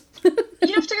 whoops.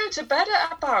 You have to go to bed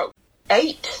at about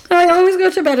 8. I always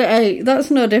go to bed at 8. That's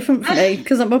no different for me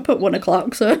because I'm up at 1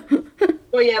 o'clock. So.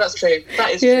 Well, yeah, that's true.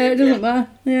 That is true. Yeah, it doesn't matter.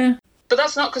 Yeah. But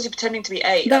that's not because you're pretending to be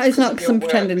 8. That is not because I'm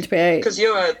pretending to be 8. Because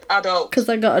you're an adult. Because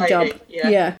I got a job.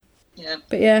 Yeah. Yeah.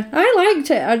 But yeah, I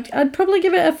liked it. I'd probably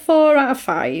give it a 4 out of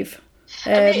 5.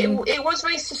 I mean, it was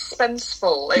very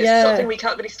suspenseful. It's something we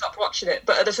can't really stop watching it.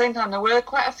 But at the same time, there were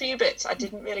quite a few bits I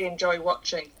didn't really enjoy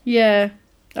watching. Yeah.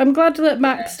 I'm glad that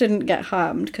Max didn't get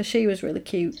harmed because she was really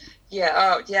cute.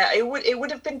 Yeah, it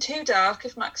would have been too dark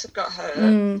if Max had got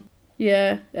hurt.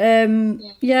 Yeah.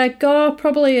 Gore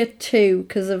probably a 2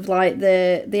 because of like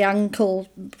the ankle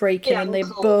breaking and the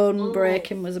bone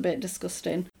breaking was a bit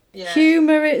disgusting. Yeah.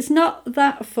 Humour, it's not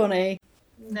that funny.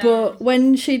 No. But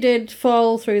when she did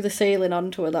fall through the ceiling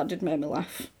onto her, that did make me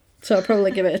laugh. So I'll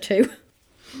probably give it a 2.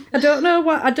 I don't know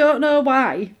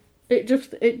why.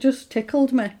 It just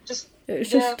tickled me.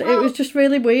 It was just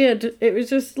really weird. It was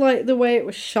just like the way it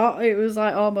was shot. It was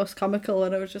like almost comical,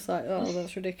 and I was just like, oh,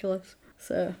 that's ridiculous.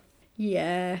 So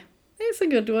yeah, it's a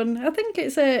good one. I think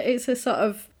it's a sort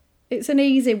of, it's an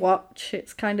easy watch.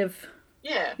 It's kind of,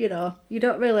 you know, you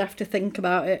don't really have to think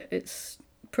about it. It's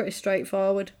pretty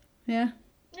straightforward. Yeah.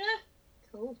 Yeah.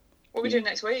 Cool. What are we doing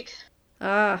next week?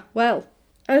 Well,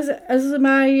 as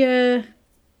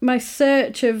my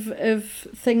search of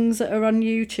things that are on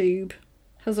YouTube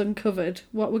has uncovered,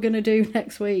 what we're going to do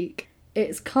next week,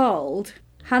 it's called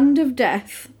Hand of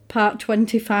Death Part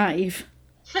 25.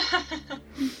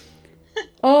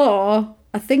 Or,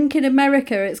 I think in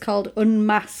America it's called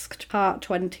Unmasked Part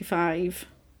 25.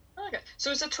 Okay.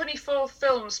 So is there 24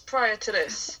 films prior to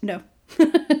this? No.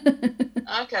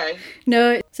 Okay.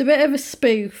 No, it's a bit of a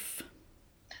spoof.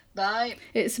 Right.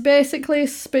 It's basically a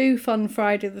spoof on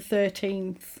Friday the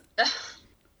 13th.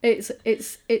 It's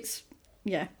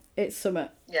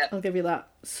summer. Yeah. I'll give you that.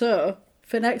 So,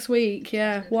 for next week,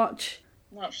 watch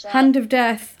that. Hand of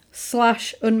Death /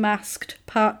 Unmasked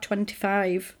Part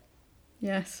 25.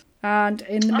 Yes. And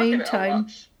in the meantime,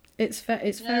 it's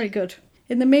very good.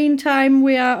 In the meantime,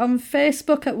 we are on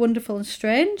Facebook at Wonderful and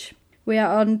Strange. We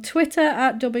are on Twitter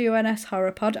at WNS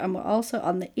Horrorpod, and we're also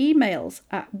on the emails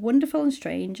at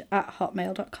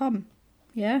wonderfulandstrange@hotmail.com.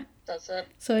 Yeah? That's it.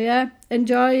 So yeah,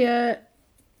 enjoy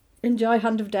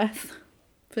Hand of Death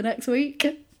for next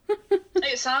week.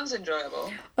 It sounds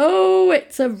enjoyable. Oh,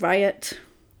 it's a riot.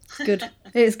 It's good.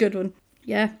 It's a good one.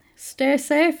 Yeah. Stay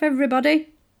safe, everybody.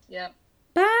 Yep.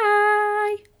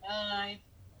 Bye. Bye.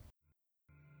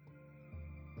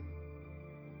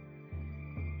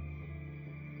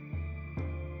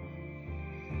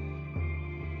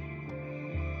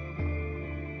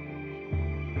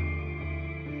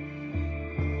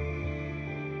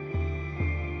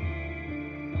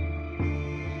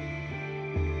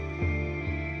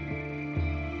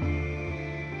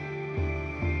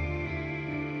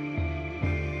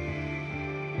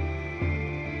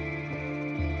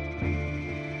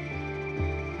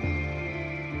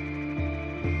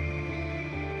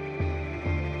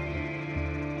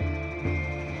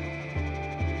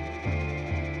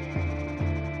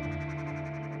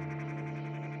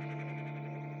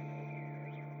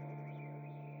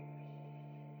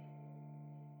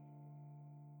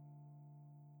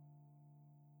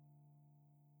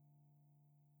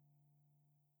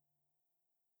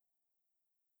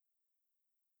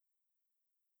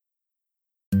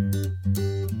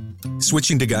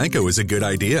 Switching to Geico is a good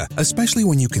idea, especially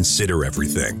when you consider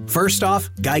everything. First off,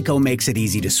 Geico makes it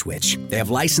easy to switch. They have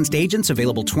licensed agents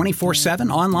available 24/7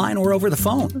 online or over the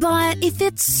phone. But if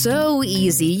it's so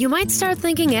easy, you might start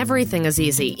thinking everything is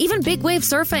easy, even big wave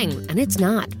surfing. And it's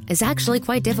not. It's actually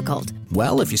quite difficult.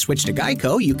 Well, if you switch to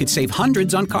Geico, you could save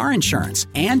hundreds on car insurance.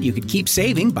 And you could keep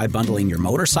saving by bundling your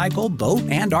motorcycle, boat,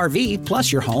 and RV,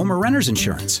 plus your home or renter's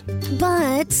insurance.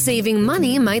 But saving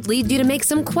money might lead you to make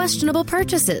some questionable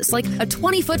purchases, like a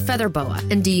 20-foot feather boa.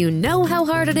 And do you know how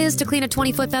hard it is to clean a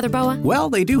 20-foot feather boa? Well,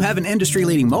 they do have an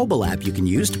industry-leading mobile app you can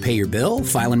use to pay your bill,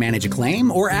 file and manage a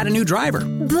claim, or add a new driver.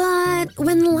 But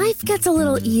when life gets a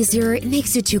little easier, it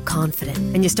makes you too confident.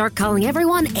 And you start calling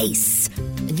everyone Ace.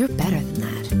 And you're better than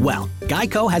that. Well,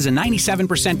 Geico has a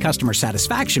 97% customer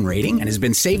satisfaction rating and has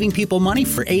been saving people money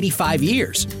for 85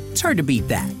 years. It's hard to beat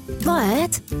that.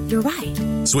 But you're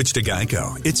right. Switch to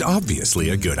Geico. It's obviously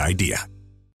a good idea.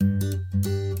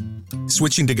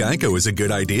 Switching to Geico is a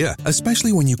good idea,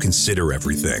 especially when you consider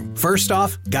everything. First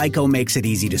off, Geico makes it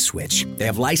easy to switch. They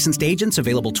have licensed agents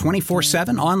available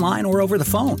 24/7 online or over the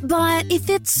phone. But if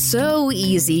it's so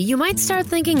easy, you might start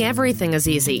thinking everything is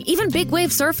easy, even big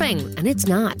wave surfing. And it's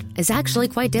not. It's actually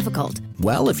quite difficult.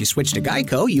 Well, if you switch to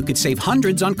Geico, you could save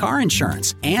hundreds on car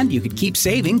insurance. And you could keep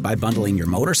saving by bundling your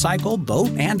motorcycle, boat,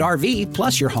 and RV,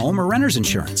 plus your home or renter's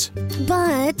insurance.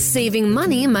 But saving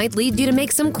money might lead you to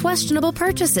make some questionable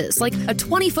purchases, like a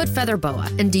 20-foot feather boa.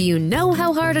 And do you know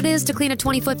how hard it is to clean a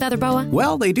 20-foot feather boa?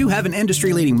 Well, they do have an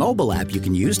industry-leading mobile app you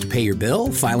can use to pay your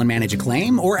bill, file and manage a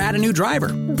claim, or add a new driver.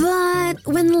 But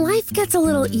when life gets a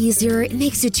little easier, it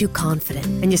makes you too confident.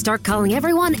 And you start calling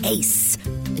everyone Ace.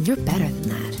 And you're better than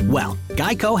that. Well,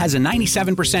 Geico has a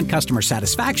 97% customer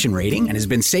satisfaction rating and has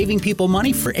been saving people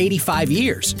money for 85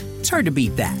 years. It's hard to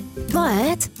beat that.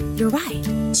 But you're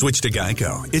right. Switch to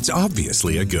Geico. It's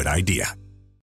obviously a good idea.